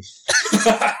horse things.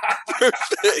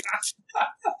 Perfect.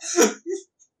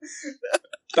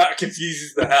 That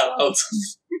confuses the hell out of me.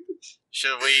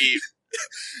 Should we?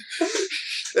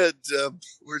 And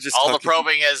we're just All talking-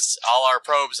 our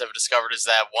probes have discovered is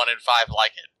that 1 in 5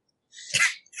 like it.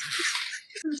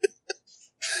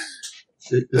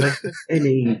 Do they have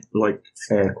any,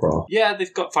 aircraft? Yeah,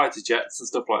 they've got fighter jets and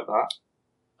stuff like that.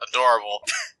 Adorable.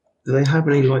 Do they have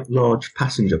any, large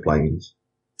passenger planes?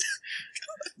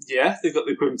 Yeah, they've got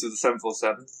the equivalent of the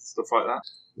 747, stuff like that.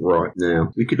 Right,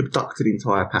 now, we could abduct an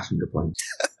entire passenger plane.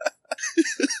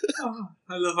 Oh,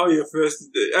 I love how you're first.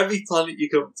 Every planet you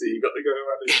come to, you've got to go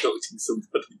around abducting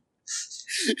somebody.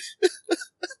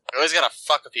 We always gotta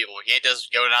fuck with people. We can't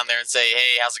just go down there and say,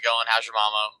 "Hey, how's it going? How's your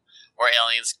mama?" Or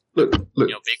aliens. Look, Big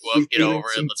whoop, we've get been in over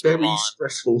it, some let's move very on.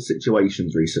 stressful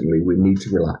situations recently. We need to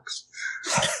relax.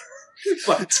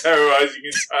 By terrorising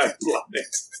entire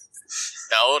planet.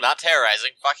 No, not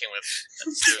terrorizing. Fucking with.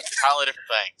 It's two entirely different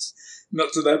things.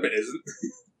 Not to them, it isn't.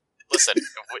 Listen,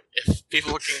 if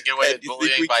people can get away Ed, with you think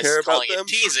bullying we by care about calling them? it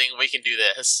teasing, we can do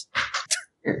this.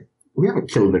 We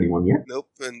haven't killed anyone yet. Nope,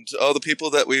 and all the people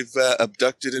that we've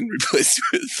abducted and replaced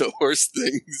with the horse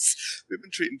things, we've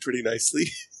been treating pretty nicely.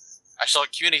 I shall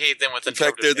communicate them with In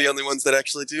fact, they're the only ones that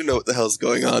actually do know what the hell's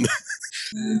going on.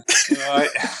 Right.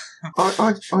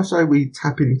 I say we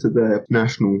tap into their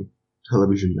national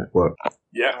television network.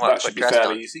 Yeah, Well, that should be but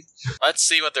fairly easy. Let's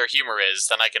see what their humor is,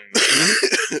 then I can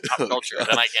pop culture,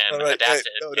 then I can All right, adapt it.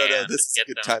 no, and this is a get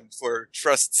good them. time for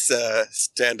Trust's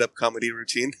stand-up comedy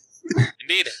routine.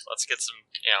 Indeed, let's get some.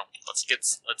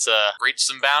 Let's breach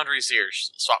some boundaries here.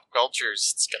 Swap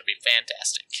cultures. It's gonna be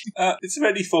fantastic. Is there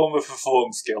any form of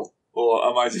perform skill? Or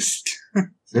am I just...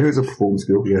 There is a perform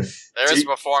skill, yes. There is a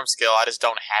perform skill. I just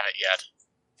don't have it yet.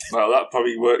 Well, that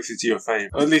probably works into your favour.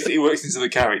 Or at least it works into the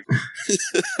character.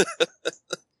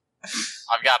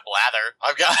 I've got Blather.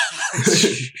 I've got...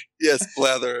 Yes,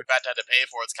 Blather. In fact, I had to pay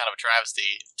for it. It's kind of a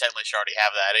travesty. Technically, should already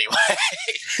have that anyway.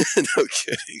 No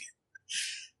kidding.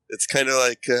 It's kind of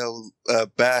like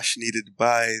Bash needed to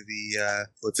buy the,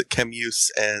 Chemuse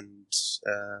and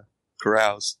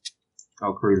Carouse.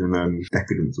 Oh, Carouse and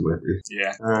Decadence or whatever it is.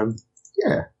 Yeah.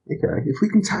 Yeah, okay. If we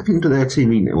can tap into their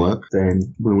TV network,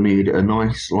 then we'll need a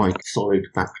nice, solid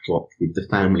backdrop with the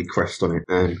family crest on it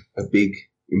and a big,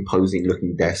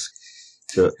 imposing-looking desk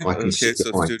that I can sit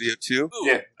so behind. Studio 2? Ooh,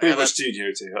 Yeah, pretty much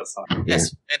Studio 2, that's fine.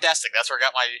 Yes, fantastic. That's where I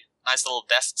got my nice little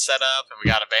desk set up, and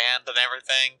we got a band and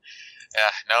everything.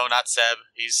 No, not Seb.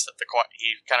 He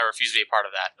kind of refused to be a part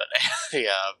of that, but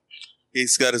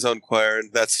He's got his own choir,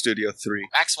 and that's Studio 3.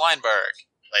 Max Weinberg,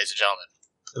 ladies and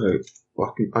gentlemen.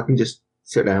 So I can just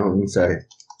sit down and say,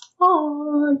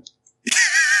 hi.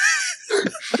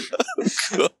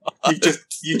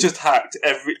 You just hacked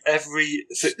every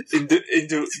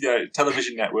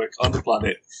television network on the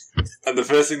planet, and the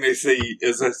first thing they see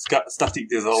is a static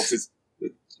dissolve is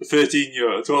a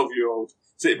 13-year-old, 12-year-old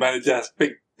sitting behind a desk,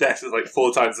 big desk is like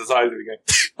 4 times the size of it, going,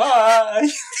 hi.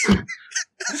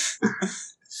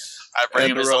 I bring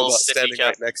And him the his little robot sippy standing cup.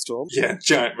 right next to him. Yeah,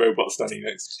 giant robot standing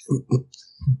next to him.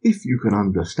 If you can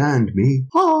understand me,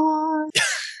 hi.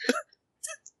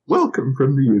 Welcome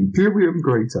from the Imperium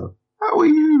Greater. How are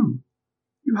you?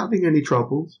 You having any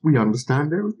troubles? We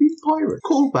understand there have been pirates.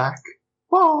 Call back.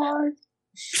 Bye.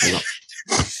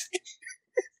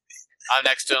 I'm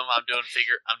next to him. I'm doing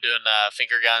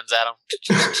finger guns at him.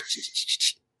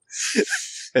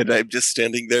 And I'm just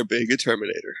standing there being a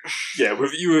Terminator. Yeah,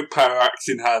 with you with power axe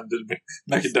in hand and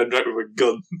making them right with a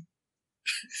gun.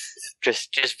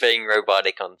 Just being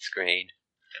robotic on screen.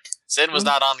 Sin was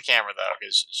not on the camera though,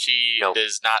 because she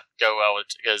does not go well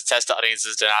with, because test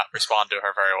audiences do not respond to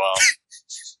her very well.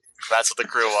 That's what the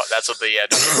crew. That's what the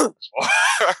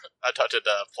adopted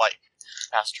flight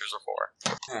passengers are for.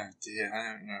 Oh dear,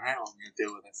 I don't know how I'm going to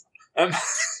deal with this.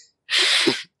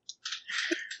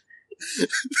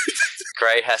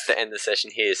 Gray has to end the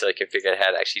session here so he can figure out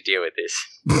how to actually deal with this.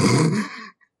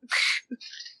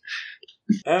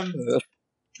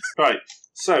 Right.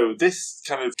 So this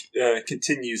kind of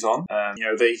continues on.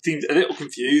 They seemed a little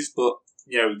confused, but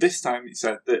this time it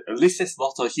said that at least this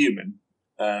lot are human.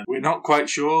 We're not quite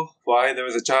sure why there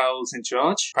is a child in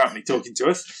charge, apparently talking to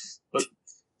us, but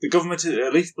the government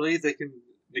at least believe they can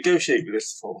negotiate with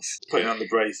this force, putting on the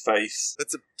brave face.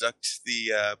 Let's abduct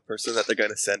the person that they're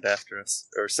going to send after us,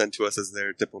 or send to us as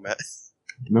their diplomat.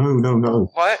 No.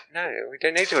 What? No, we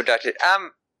don't need to abduct it. I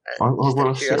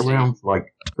want to sit around for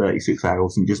 36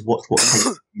 hours and just watch what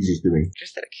Hayes is doing.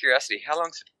 Just out of curiosity, how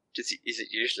long is it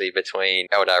usually between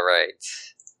Eldar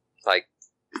raids?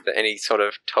 Is there any sort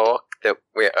of talk that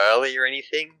we're early or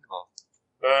anything? Or?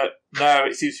 No,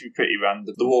 it seems to be pretty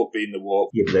random. The warp being the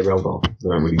warp. Yeah, but they're Eldar. They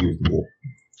don't really use the warp.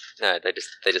 No, they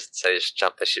just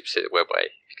jump their ships to the webway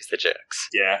because they're jerks.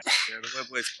 Yeah. Yeah, the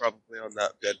webway's probably on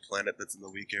that dead planet that's in the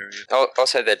weak area.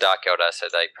 Also, they're Dark Eldar, so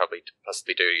they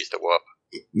possibly do use the warp.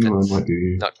 No, I might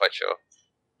do. Not quite sure.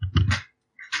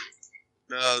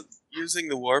 Using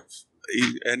the warp,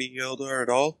 any Eldar at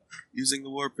all, using the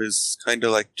warp is kind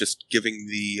of like just giving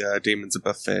the demons a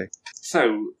buffet.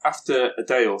 So, after a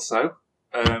day or so,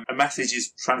 a message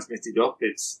is transmitted up.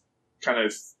 It's kind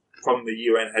of from the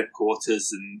UN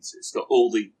headquarters, and it's got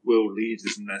all the world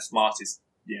leaders in their smartest,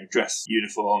 dress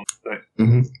uniform. But,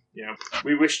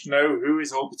 we wish to know who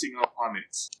is orbiting our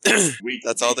planet.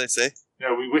 That's all they say?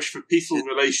 We wish for peaceful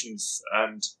relations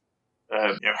and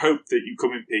hope that you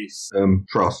come in peace.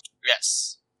 Trust.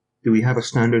 Yes. Do we have a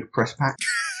standard press pack?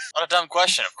 What a dumb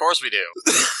question. Of course we do.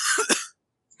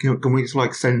 Can we just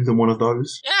send them one of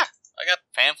those? Yeah. I got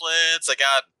pamphlets. I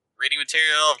got reading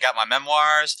material. I've got my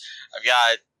memoirs. I've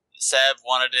got Seb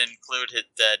wanted to include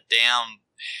the damn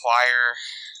choir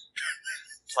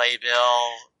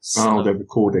playbill. They're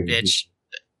recording. Bitch.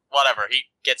 Whatever. He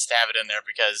gets to have it in there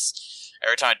because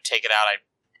every time I take it out, I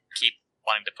keep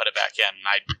wanting to put it back in. And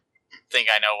I think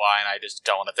I know why, and I just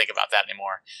don't want to think about that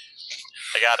anymore.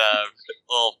 I got a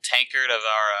little tankard of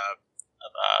our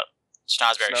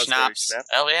Schnozberry schnapps.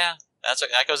 Oh yeah,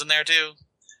 that goes in there too.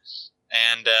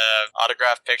 And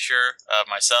autographed picture of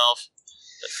myself.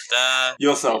 Da-da-da.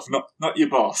 Yourself, not your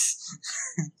boss,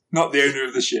 not the owner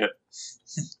of the ship.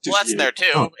 Well, that's in there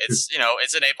too. Oh. It's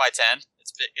it's an 8x10.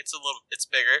 It's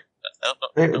bigger.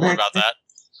 Don't worry about that.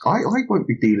 I won't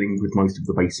be dealing with most of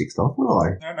the basic stuff, will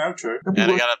I? No, true. And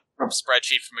I got a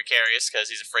spreadsheet from Macarius because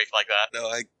he's a freak like that. No,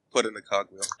 I put in a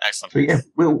cogwheel. Excellent. So yeah,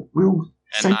 we'll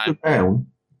send them down,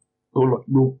 or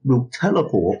we'll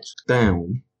teleport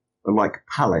down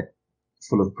pallet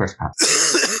full of press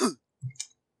packs.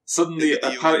 Suddenly,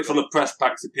 a pallet full of press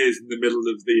packs appears in the middle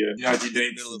of the United In the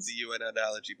Nations. middle of the UN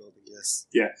Analogy building, yes.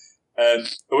 At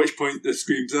which point the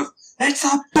screams of, "It's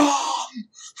a bomb!"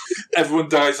 Everyone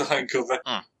dies behind cover.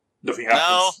 Nothing happens.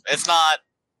 No, it's not.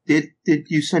 Did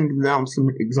you send them down some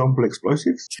example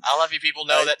explosives? I'll have you people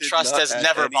know I that did Trust not has add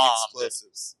never any bombed.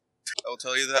 explosives. I'll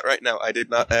tell you that right now. I did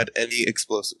not add any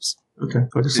explosives. Okay,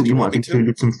 I just Did thought you you want might have me to?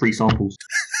 included some free samples.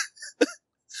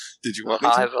 Did you want me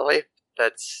I to? believe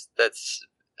that's.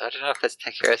 I don't know if that's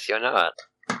accuracy or not.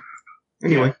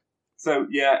 Anyway, So,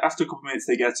 yeah, after a couple of minutes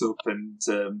they get up and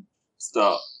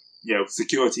start,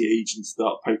 security agents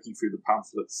start poking through the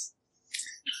pamphlets.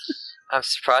 I'm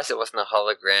surprised it wasn't a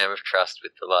hologram of Trust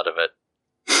with a lot of it.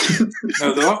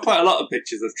 No, there are quite a lot of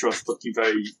pictures of Trust looking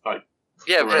very,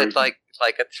 Yeah, Right. but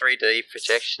like a 3D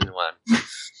projection one.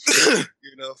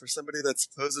 For somebody that's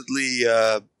supposedly,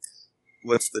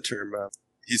 what's the term?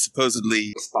 He's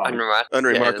supposedly spy.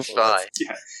 unremarkable. Yeah,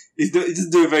 Yeah, he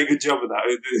doesn't do a very good job of that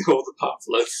with all the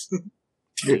pamphlets.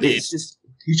 it's just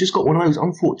he's just got one of those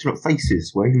unfortunate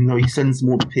faces where even though he sends them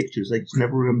all the pictures, they just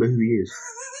never remember who he is.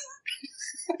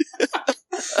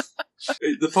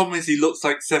 The problem is he looks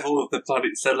like several of the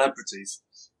planet's celebrities.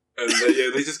 And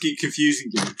they just keep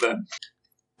confusing him with them.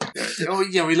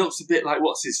 He looks a bit like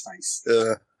what's-his-face.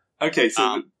 Okay,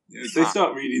 so they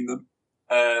start reading them.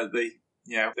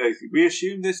 We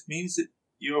assume this means that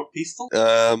you're peaceful?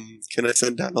 Can I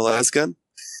send down a lasgun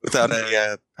without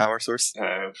any power source?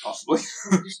 Possibly.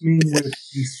 Does this mean we're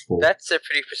peaceful? That's a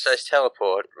pretty precise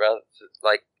teleport.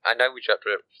 I know we dropped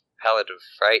a pallet of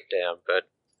freight down, but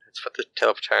that's what the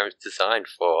teleporter is designed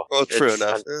for. Well, true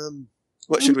enough.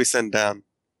 What should we send down?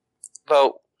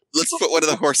 Well, Let's put one of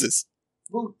the horses.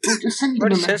 Well, just send what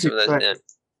them a is sense message of those that, then?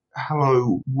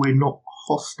 hello, we're not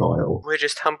hostile. We're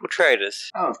just humble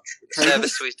traders. Oh,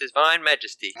 Service to His Divine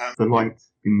Majesty. The light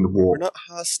in the war We're not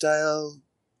hostile,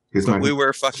 is but like we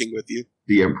were fucking with you.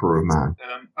 the Emperor of Man.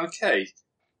 Okay.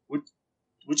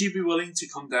 Would you be willing to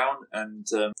come down and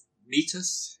meet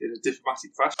us in a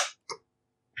diplomatic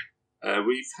fashion?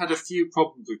 We've had a few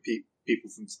problems with people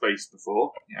from space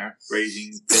before.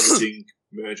 Raiding, pillaging,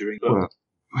 murdering. But,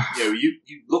 Well, you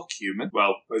look human.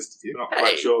 Well, most of you. I'm not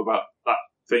quite Hey. sure about that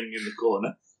thing in the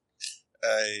corner.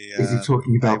 is he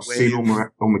talking about I Sin wave.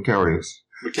 or Macarius?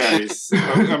 Macarius.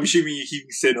 I'm assuming you're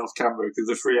keeping Sin off camera because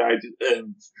a three-eyed, Yeah.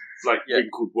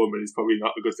 wrinkled woman is probably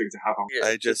not a good thing to have on. Yeah,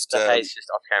 I just, the haze just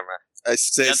off camera. I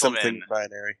say Gentlemen. something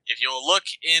binary. If you'll look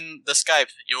in the Skype,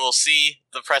 you will see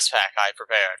the press pack I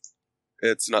prepared.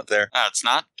 It's not there. Oh, it's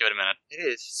not? Give it a minute. It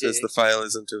is. It says the file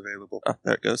isn't available. Oh,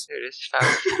 there it goes. There it is.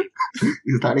 Found.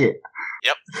 Is that it?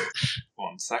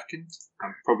 1 second.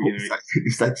 I'm probably going to...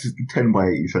 Is that just the 10 by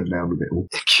 8 you sent down a bit? Or-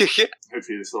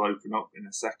 Hopefully this will open up in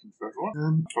a second for everyone.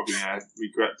 I'm probably going to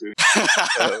regret doing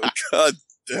Oh, god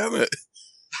damn it.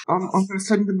 I'm going to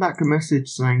send them back a message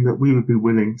saying that we would be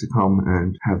willing to come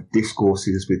and have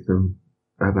discourses with them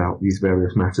about these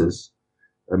various matters.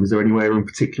 Is there anywhere in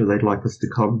particular they'd like us to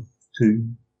come to?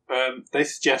 They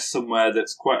suggest somewhere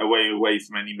that's quite a way away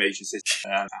from any major city.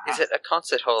 Is it a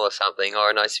concert hall or something, or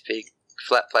a nice big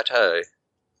flat plateau?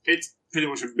 It's pretty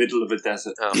much in the middle of a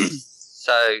desert.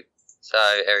 So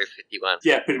Area 51.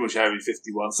 Yeah, pretty much Area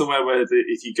 51. Somewhere where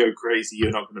if you go crazy,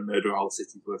 you're not going to murder a whole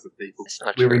city worth of people. That's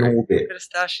not We're in true. orbit. Get a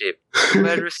starship.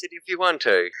 Murder a city if you want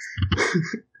to.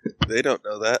 They don't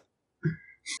know that.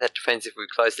 That depends if we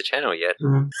close the channel yet.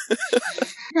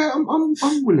 Yeah, I'm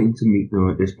willing to meet them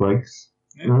at this place.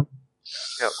 Yeah.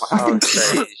 Yeah, I I'll think-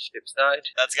 say ship side.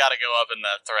 That's got to go up in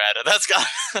the thread. That's got.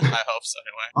 I hope so.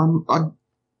 Anyway.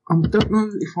 I don't know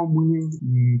if I'm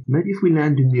willing. Maybe if we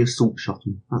land in the assault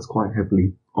shuttle, that's quite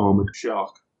heavily armoured.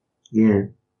 Shark. Yeah,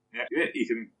 Yeah, you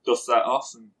can dust that off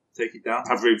and take it down.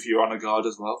 Have room for your honour guard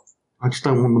as well. I just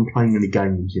don't want them playing any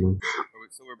games, you know.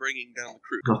 So we're bringing down the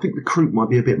crew. I think the crew might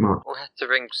be a bit much. We'll have to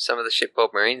bring some of the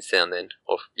shipboard marines down then.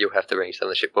 Or you'll have to bring some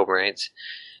of the shipboard marines.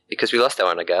 Because we lost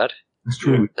our honor guard. That's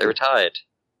true. They retired.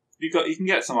 You can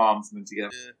get some arms from them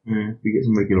together. Yeah, we get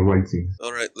some regular ratings.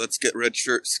 Alright, let's get Red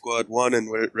Shirt Squad 1 and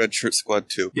Red Shirt Squad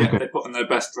 2. Yeah, they put on their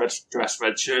best dress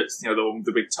red shirts. The one with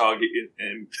the big target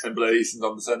emblazoned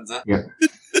on the centre. Yeah.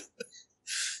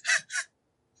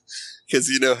 Because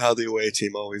you know how the away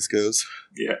team always goes.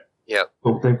 Yeah.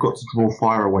 But they've got to draw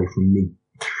fire away from me.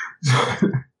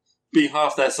 Being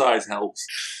half their size helps.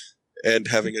 And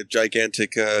having a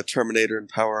gigantic Terminator and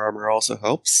power armor also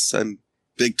helps. And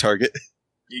big target.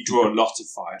 You draw a lot of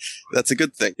fire. That's a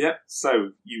good thing. Yeah, so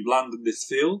you land in this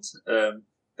field.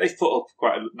 They've put up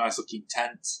quite a nice looking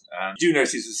tent. You do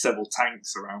notice there's several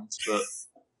tanks around, but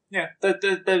Yeah,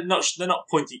 they're not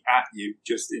pointing at you,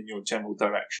 just in your general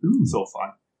direction. Ooh. It's all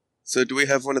fine. So do we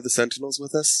have one of the sentinels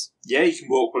with us? Yeah, you can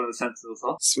walk one of the sentinels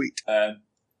off. Sweet.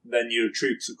 Then your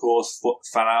troops, of course,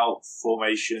 fan out,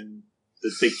 formation,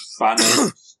 the big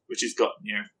banner, which has got,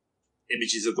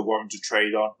 images of the Warrington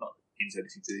trade on. Not into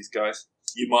anything to these guys.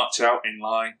 You march out in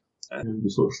line. And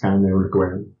just sort of stand there on the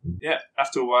ground. Yeah,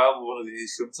 after a while, one of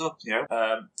these comes up,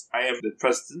 I am the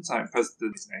president. I'm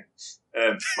president, his name.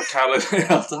 Mikhailo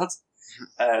Eldad.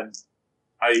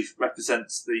 I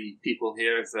represent the people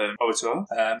here of Orator.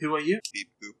 Who are you?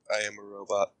 Beep boop. I am a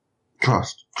robot.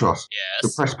 Trust. The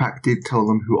Yes. press pack did tell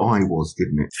them who I was,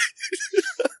 didn't it?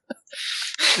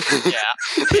 Yeah. I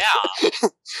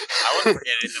wouldn't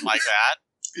forget anything like that.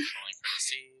 Only for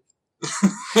Steve.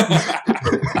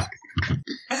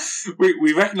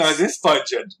 we recognise this fine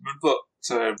gentleman, but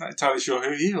not entirely sure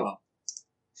who you are.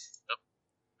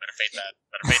 Better fade that.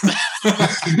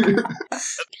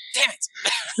 Damn it!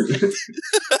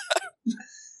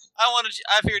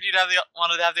 I figured you'd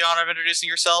wanted to have the honor of introducing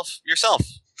yourself,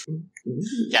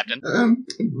 Captain. I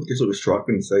just sort of strike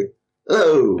and say,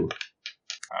 "Oh,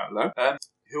 Hello.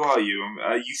 Who are you?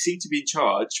 You seem to be in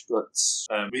charge, but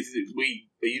are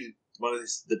you one of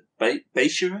the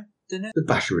Bashira? the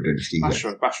Bashara dynasty."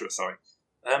 Bashara, sorry.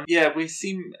 Yeah, we're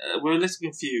a little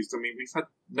confused. I mean, we've had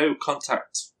no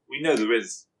contact. We know there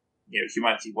is,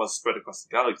 humanity was spread across the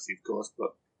galaxy, of course, but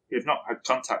we have not had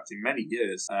contact in many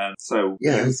years. So,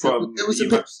 Yeah, you there was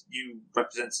you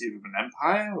representative of an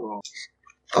empire, or?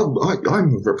 Oh,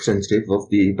 I'm a representative of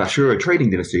the Bashara trading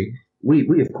dynasty. We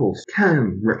of course,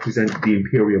 can represent the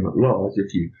Imperium at large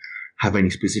if you have any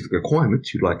specific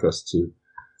requirements you'd like us to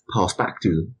pass back to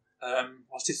them.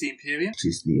 What is the Imperium? What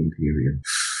is the Imperium?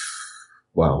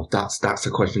 Well, that's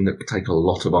a question that could take a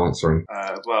lot of answering.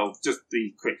 Well, just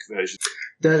the quick version.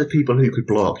 They're the people who could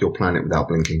blow up your planet without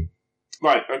blinking.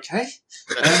 Right, okay.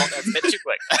 That's a bit too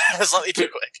quick. Slightly too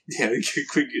quick. Yeah,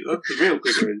 quick, that's the real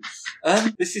quick version.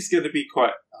 This is going to be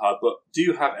quite hard, but do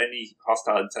you have any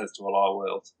hostile intents toward our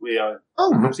world? We are a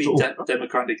not happy at all.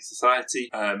 democratic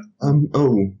society. Okay.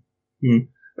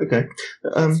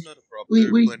 That's not a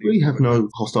problem. We have no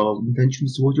hostile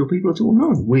intentions towards your people at all. No,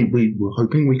 we were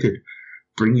hoping we could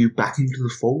bring you back into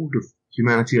the fold of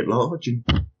humanity at large, and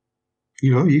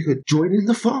you could join in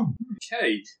the fun.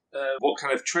 Okay. What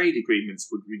kind of trade agreements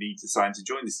would we need to sign to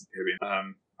join this Imperium?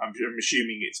 I'm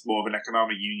assuming it's more of an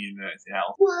economic union than anything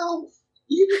else. Well,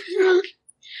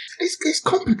 it's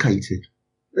complicated.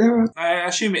 There are I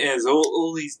assume it is.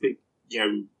 All these big,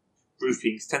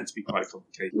 groupings tend to be quite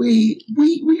complicated. we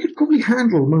could probably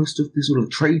handle most of the sort of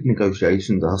trade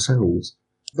negotiations ourselves,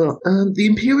 but the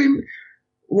Imperium.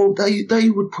 Well, they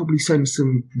would probably send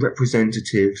some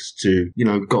representatives to,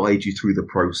 guide you through the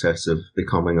process of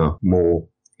becoming a more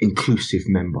inclusive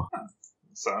member.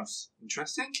 Sounds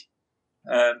interesting.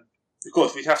 Of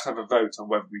course, we'd have to have a vote on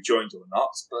whether we joined or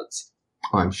not, but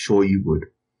I'm sure you would.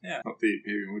 yeah, not the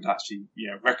Imperium would actually,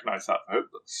 recognise that vote.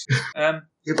 But,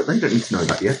 Yeah, but they don't need to know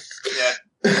that yet. yeah.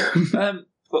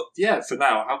 But yeah, for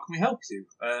now, how can we help you?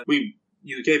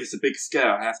 You gave us a big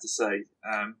scare, I have to say.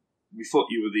 We thought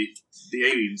you were the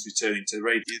aliens returning to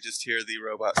raid. You just hear the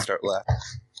robot start laughing.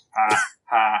 Ha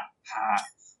ha ha.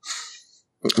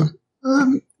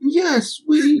 Yes,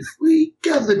 we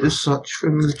gathered as such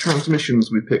from the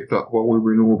transmissions we picked up while we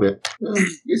were in orbit.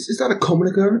 Is that a common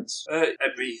occurrence?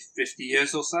 Every 50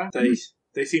 years or so, they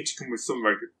seem to come with some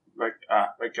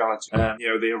regularity.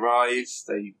 They arrive,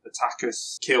 they attack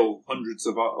us, kill hundreds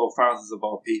or thousands of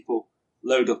our people,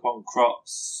 load up on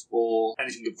crops or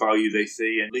anything of value they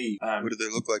see, and leave. What do they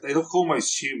look like? They look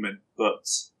almost human, but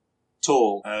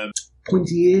tall.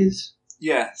 Pointy ears?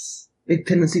 Yes. Big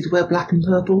tendency to wear black and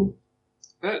purple?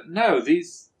 No,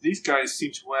 these guys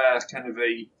seem to wear kind of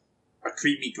a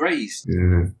creamy greys.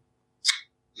 Yeah.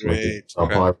 Great. Are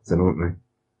pirates then, aren't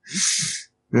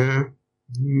they?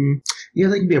 Yeah,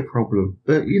 they can be a problem.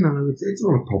 But, it's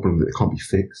not a problem that can't be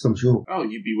fixed, I'm sure. Oh,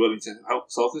 you'd be willing to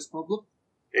help solve this problem?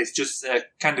 It's just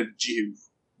kind of due,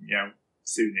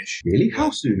 soonish. Really? How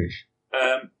soonish?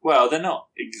 Well, they're not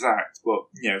exact, but,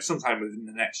 sometime within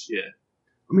the next year.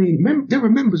 I mean, there are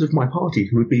members of my party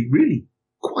who would be really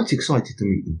quite excited to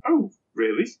meet them. Oh,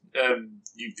 really?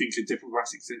 You think a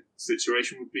diplomatic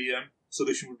situation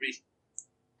solution would be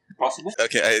possible?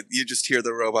 Okay, you just hear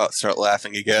the robot start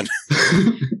laughing again.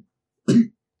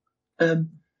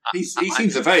 He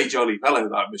seems a very jolly fellow,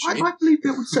 that machine. I believe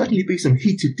there would certainly be some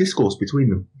heated discourse between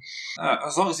them.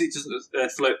 As long as it doesn't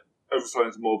overflow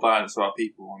into more violence for our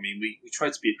people. I mean, we try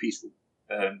to be a peaceful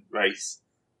race.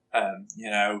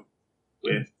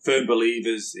 We're firm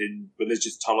believers in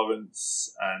religious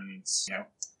tolerance and,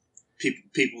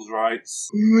 people's rights.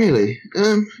 Really?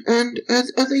 And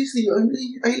are these the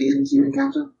only aliens you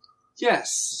encounter?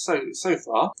 Yes, so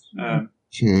far.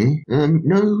 Okay.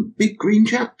 No big green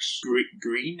chaps?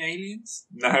 Green aliens?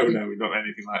 No, not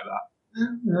anything like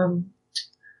that.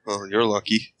 Oh, you're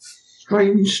lucky.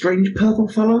 Strange purple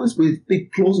fellows with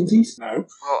big claws and teeth? No.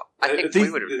 Well, I think we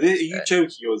would have. Are you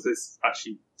joking, or is this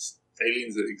actually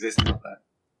aliens that exist out there?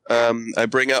 I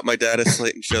bring out my data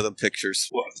slate and show them pictures.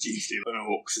 What did you do? An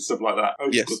orcs and stuff like that? Oh,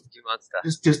 Yes. good. You monster.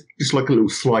 Just like a little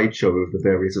slideshow of the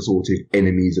various assorted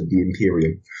enemies of the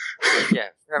Imperium. Yeah.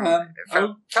 From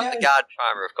the Guard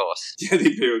Primer, of course. Yeah, the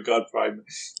Imperial Guard Prime.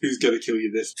 Who's going to kill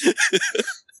you this?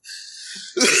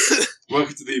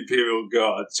 Welcome to the Imperial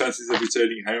Guard. Chances of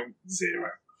returning home, 0.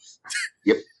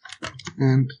 Yep.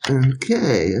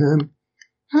 Okay.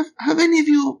 Have any of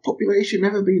your population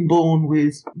ever been born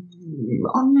with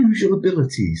unusual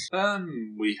abilities?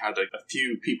 We had a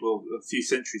few people a few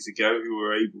centuries ago who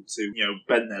were able to,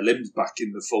 bend their limbs back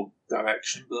in the full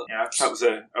direction. But that was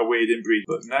a weird inbreed.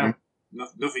 But no,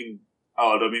 nothing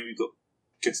odd. I mean, we've got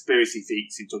conspiracy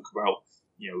theorists who talk about,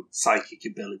 psychic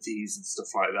abilities and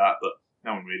stuff like that. But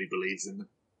no one really believes in them.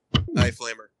 Eye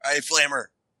flamer.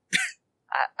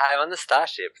 I'm on the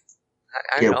starship.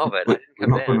 I know of it. I didn't We're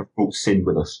come not going down. to brought sin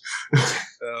with us.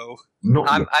 Oh.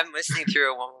 Not yet. I'm listening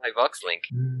through one of my Vox link.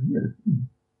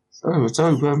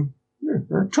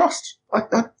 Trust. I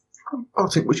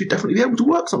think we should definitely be able to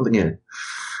work something here.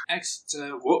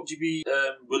 Excellent. What would you be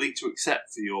willing to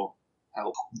accept for your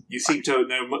help? You seem to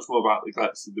know much more about the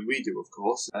galaxy than we do, of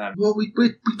course. Well, we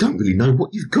don't really know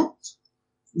what you've got.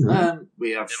 We have.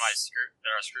 Did our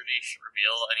scrutiny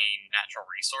reveal any natural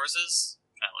resources?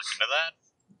 Can I look into that?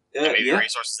 Maybe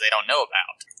resources they don't know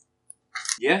about.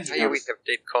 Yeah, We have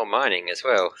deep coal mining as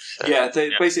well. So.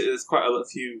 Basically there's quite a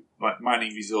few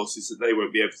mining resources that they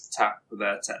won't be able to tap with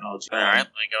their technology. Alright, let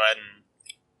me go ahead and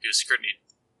do a scrutiny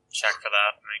check for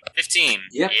that. 15.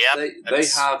 Yep, they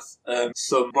have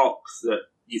some rocks that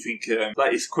you think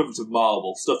that is equivalent of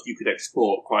marble, stuff you could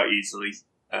export quite easily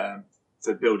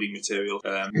for building material.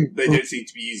 They don't seem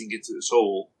to be using it at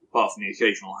all, apart from the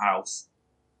occasional house.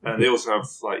 They also have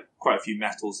quite a few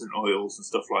metals and oils and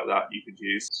stuff like that you could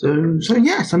use. So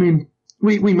yes, I mean,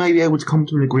 we may be able to come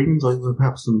to an agreement over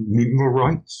perhaps some mineral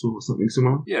rights or something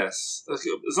similar. Yes, as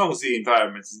long as the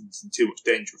environment isn't in too much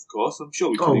danger, of course. I'm sure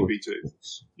we can agree to it.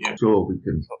 Yeah. Sure, we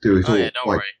can do it all. Yeah, don't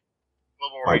worry.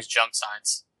 Global Warriors junk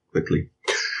science. Quickly.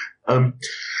 So,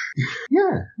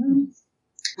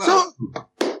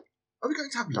 are we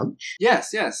going to have lunch?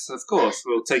 Yes, of course.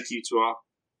 We'll take you to our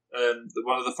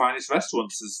one of the finest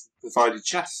restaurants has provided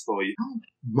chefs for you. Oh,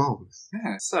 marvellous.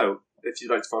 Yeah, so if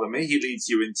you'd like to follow me, he leads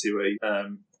you into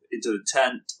into the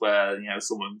tent where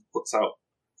someone puts out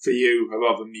for you a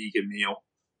rather meagre meal.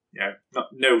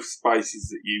 No spices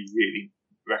that you really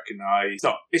recognise.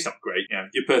 It's not great.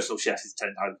 Your personal chef is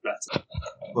 10 times better.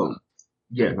 Well,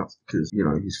 yeah, that's because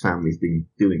his family's been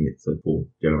doing it for 4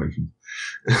 generations.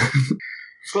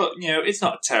 But, it's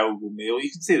not a terrible meal.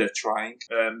 You can see they're trying.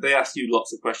 They ask you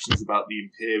lots of questions about the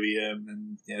Imperium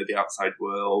and, the outside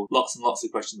world. Lots and lots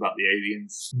of questions about the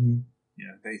aliens. Mm.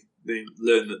 They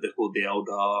learn that they're called the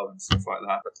Eldar and stuff like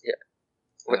that. Yeah.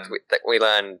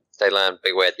 They learn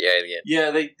beware the alien. Yeah,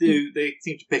 they do. They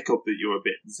seem to pick up that you're a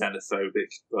bit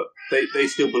xenophobic, but they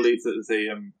still believe that there's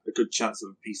a good chance of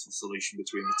a peaceful solution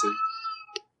between the two.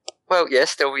 Well,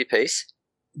 yes, there will be peace.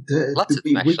 Lots of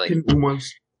them, actually. We can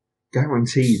almost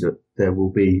guarantee that there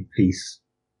will be peace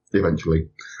eventually.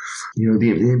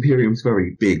 The Imperium's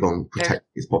very big on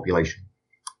protecting its population.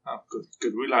 Oh,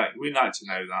 good. We like to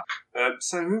know that.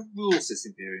 So who rules this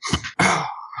Imperium?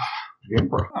 The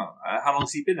Emperor. Oh, how long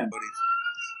has he been then, buddy?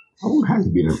 How long has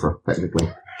he been Emperor, technically?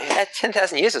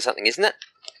 10,000 years or something, isn't it?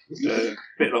 A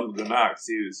bit longer than that,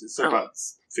 because it's about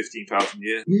 15,000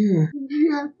 years.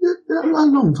 Yeah, a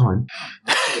long time.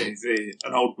 He's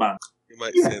an old man. You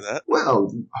might say that.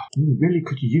 Well, really,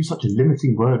 could you use such a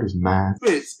limiting word as mad?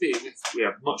 We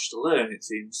have much to learn, it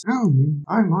seems. Oh,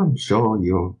 I'm sure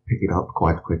you'll pick it up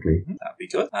quite quickly. That'd be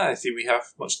good. I think we have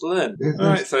much to learn.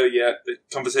 Alright, so the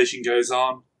conversation goes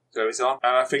on, and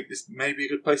I think this may be a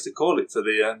good place to call it for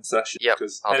the session. Yep,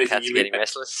 all the cats are getting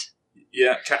restless.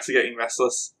 Yeah, cats are getting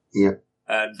restless. Yeah.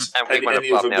 And we want to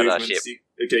any other blow up our movements ship.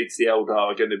 against the Eldar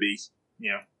are going to be,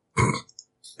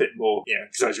 a bit more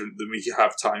exaggerant than we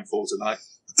have time for tonight.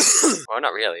 Well,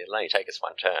 not really. It'll only take us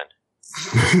one turn.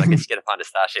 I guess get to find a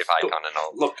starship icon and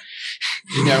all. Look,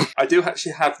 I do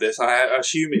actually have this. I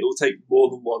assume it will take more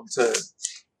than one turn.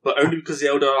 But only because the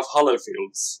Eldar have hollow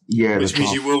fields. Yeah, which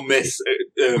means you will miss,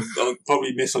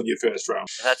 probably miss on your first round.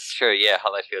 That's true, yeah.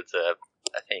 Hollow fields are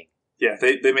a thing. Yeah,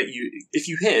 they make you... If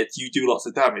you hit, you do lots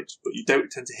of damage, but you don't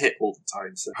tend to hit all the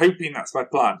time. So hoping that's my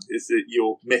plan, is that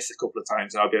you'll miss a couple of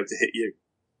times and I'll be able to hit you.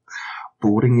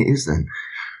 Boarding it is then.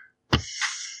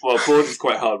 Well, boarding is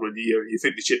quite hard when you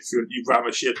think the ship's... You ram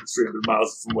a ship 300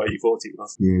 miles from where you thought it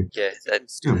was. Yeah. Yeah,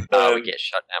 that's... Yeah. we get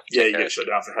shut down for Yeah, you heresy. get shut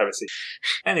down for heresy.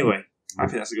 Anyway, I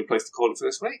think that's a good place to call it for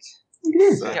this week. It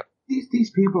is. So- Yep.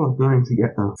 These people are going to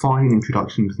get a fine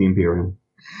introduction to the Imperium.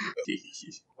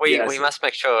 We Yes. we must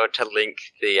make sure to link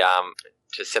the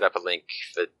to set up a link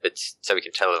for so we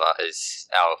can televise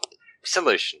our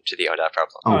solution to the Oda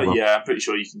problem. Oh, well. Yeah, I'm pretty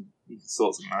sure you can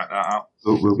sort something like that out.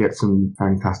 We'll get some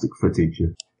fantastic footage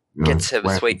of, Get some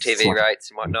sweet TV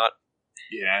rights and whatnot.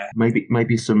 Yeah.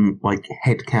 Maybe some like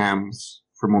head cams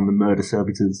from on the murder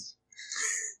servitors.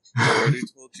 I already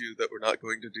told you that we're not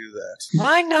going to do that.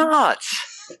 Why not?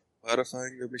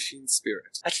 Modifying the machine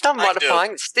spirit. It's not I do.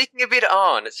 modifying. It's sticking a bit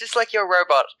on. It's just like your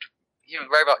robot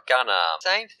gun arm.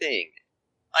 Same thing.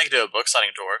 I can do a book signing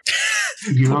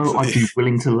tour. You know, I'd be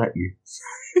willing to let you.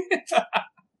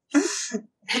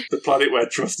 The planet where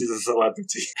trust is a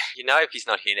celebrity. You know, if he's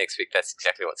not here next week, that's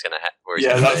exactly what's going to happen.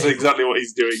 Yeah, that's exactly what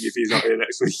he's doing if he's not here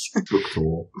next week. Book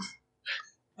tour.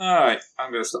 Alright,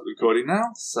 I'm going to stop recording now,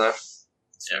 so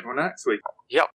see everyone next week.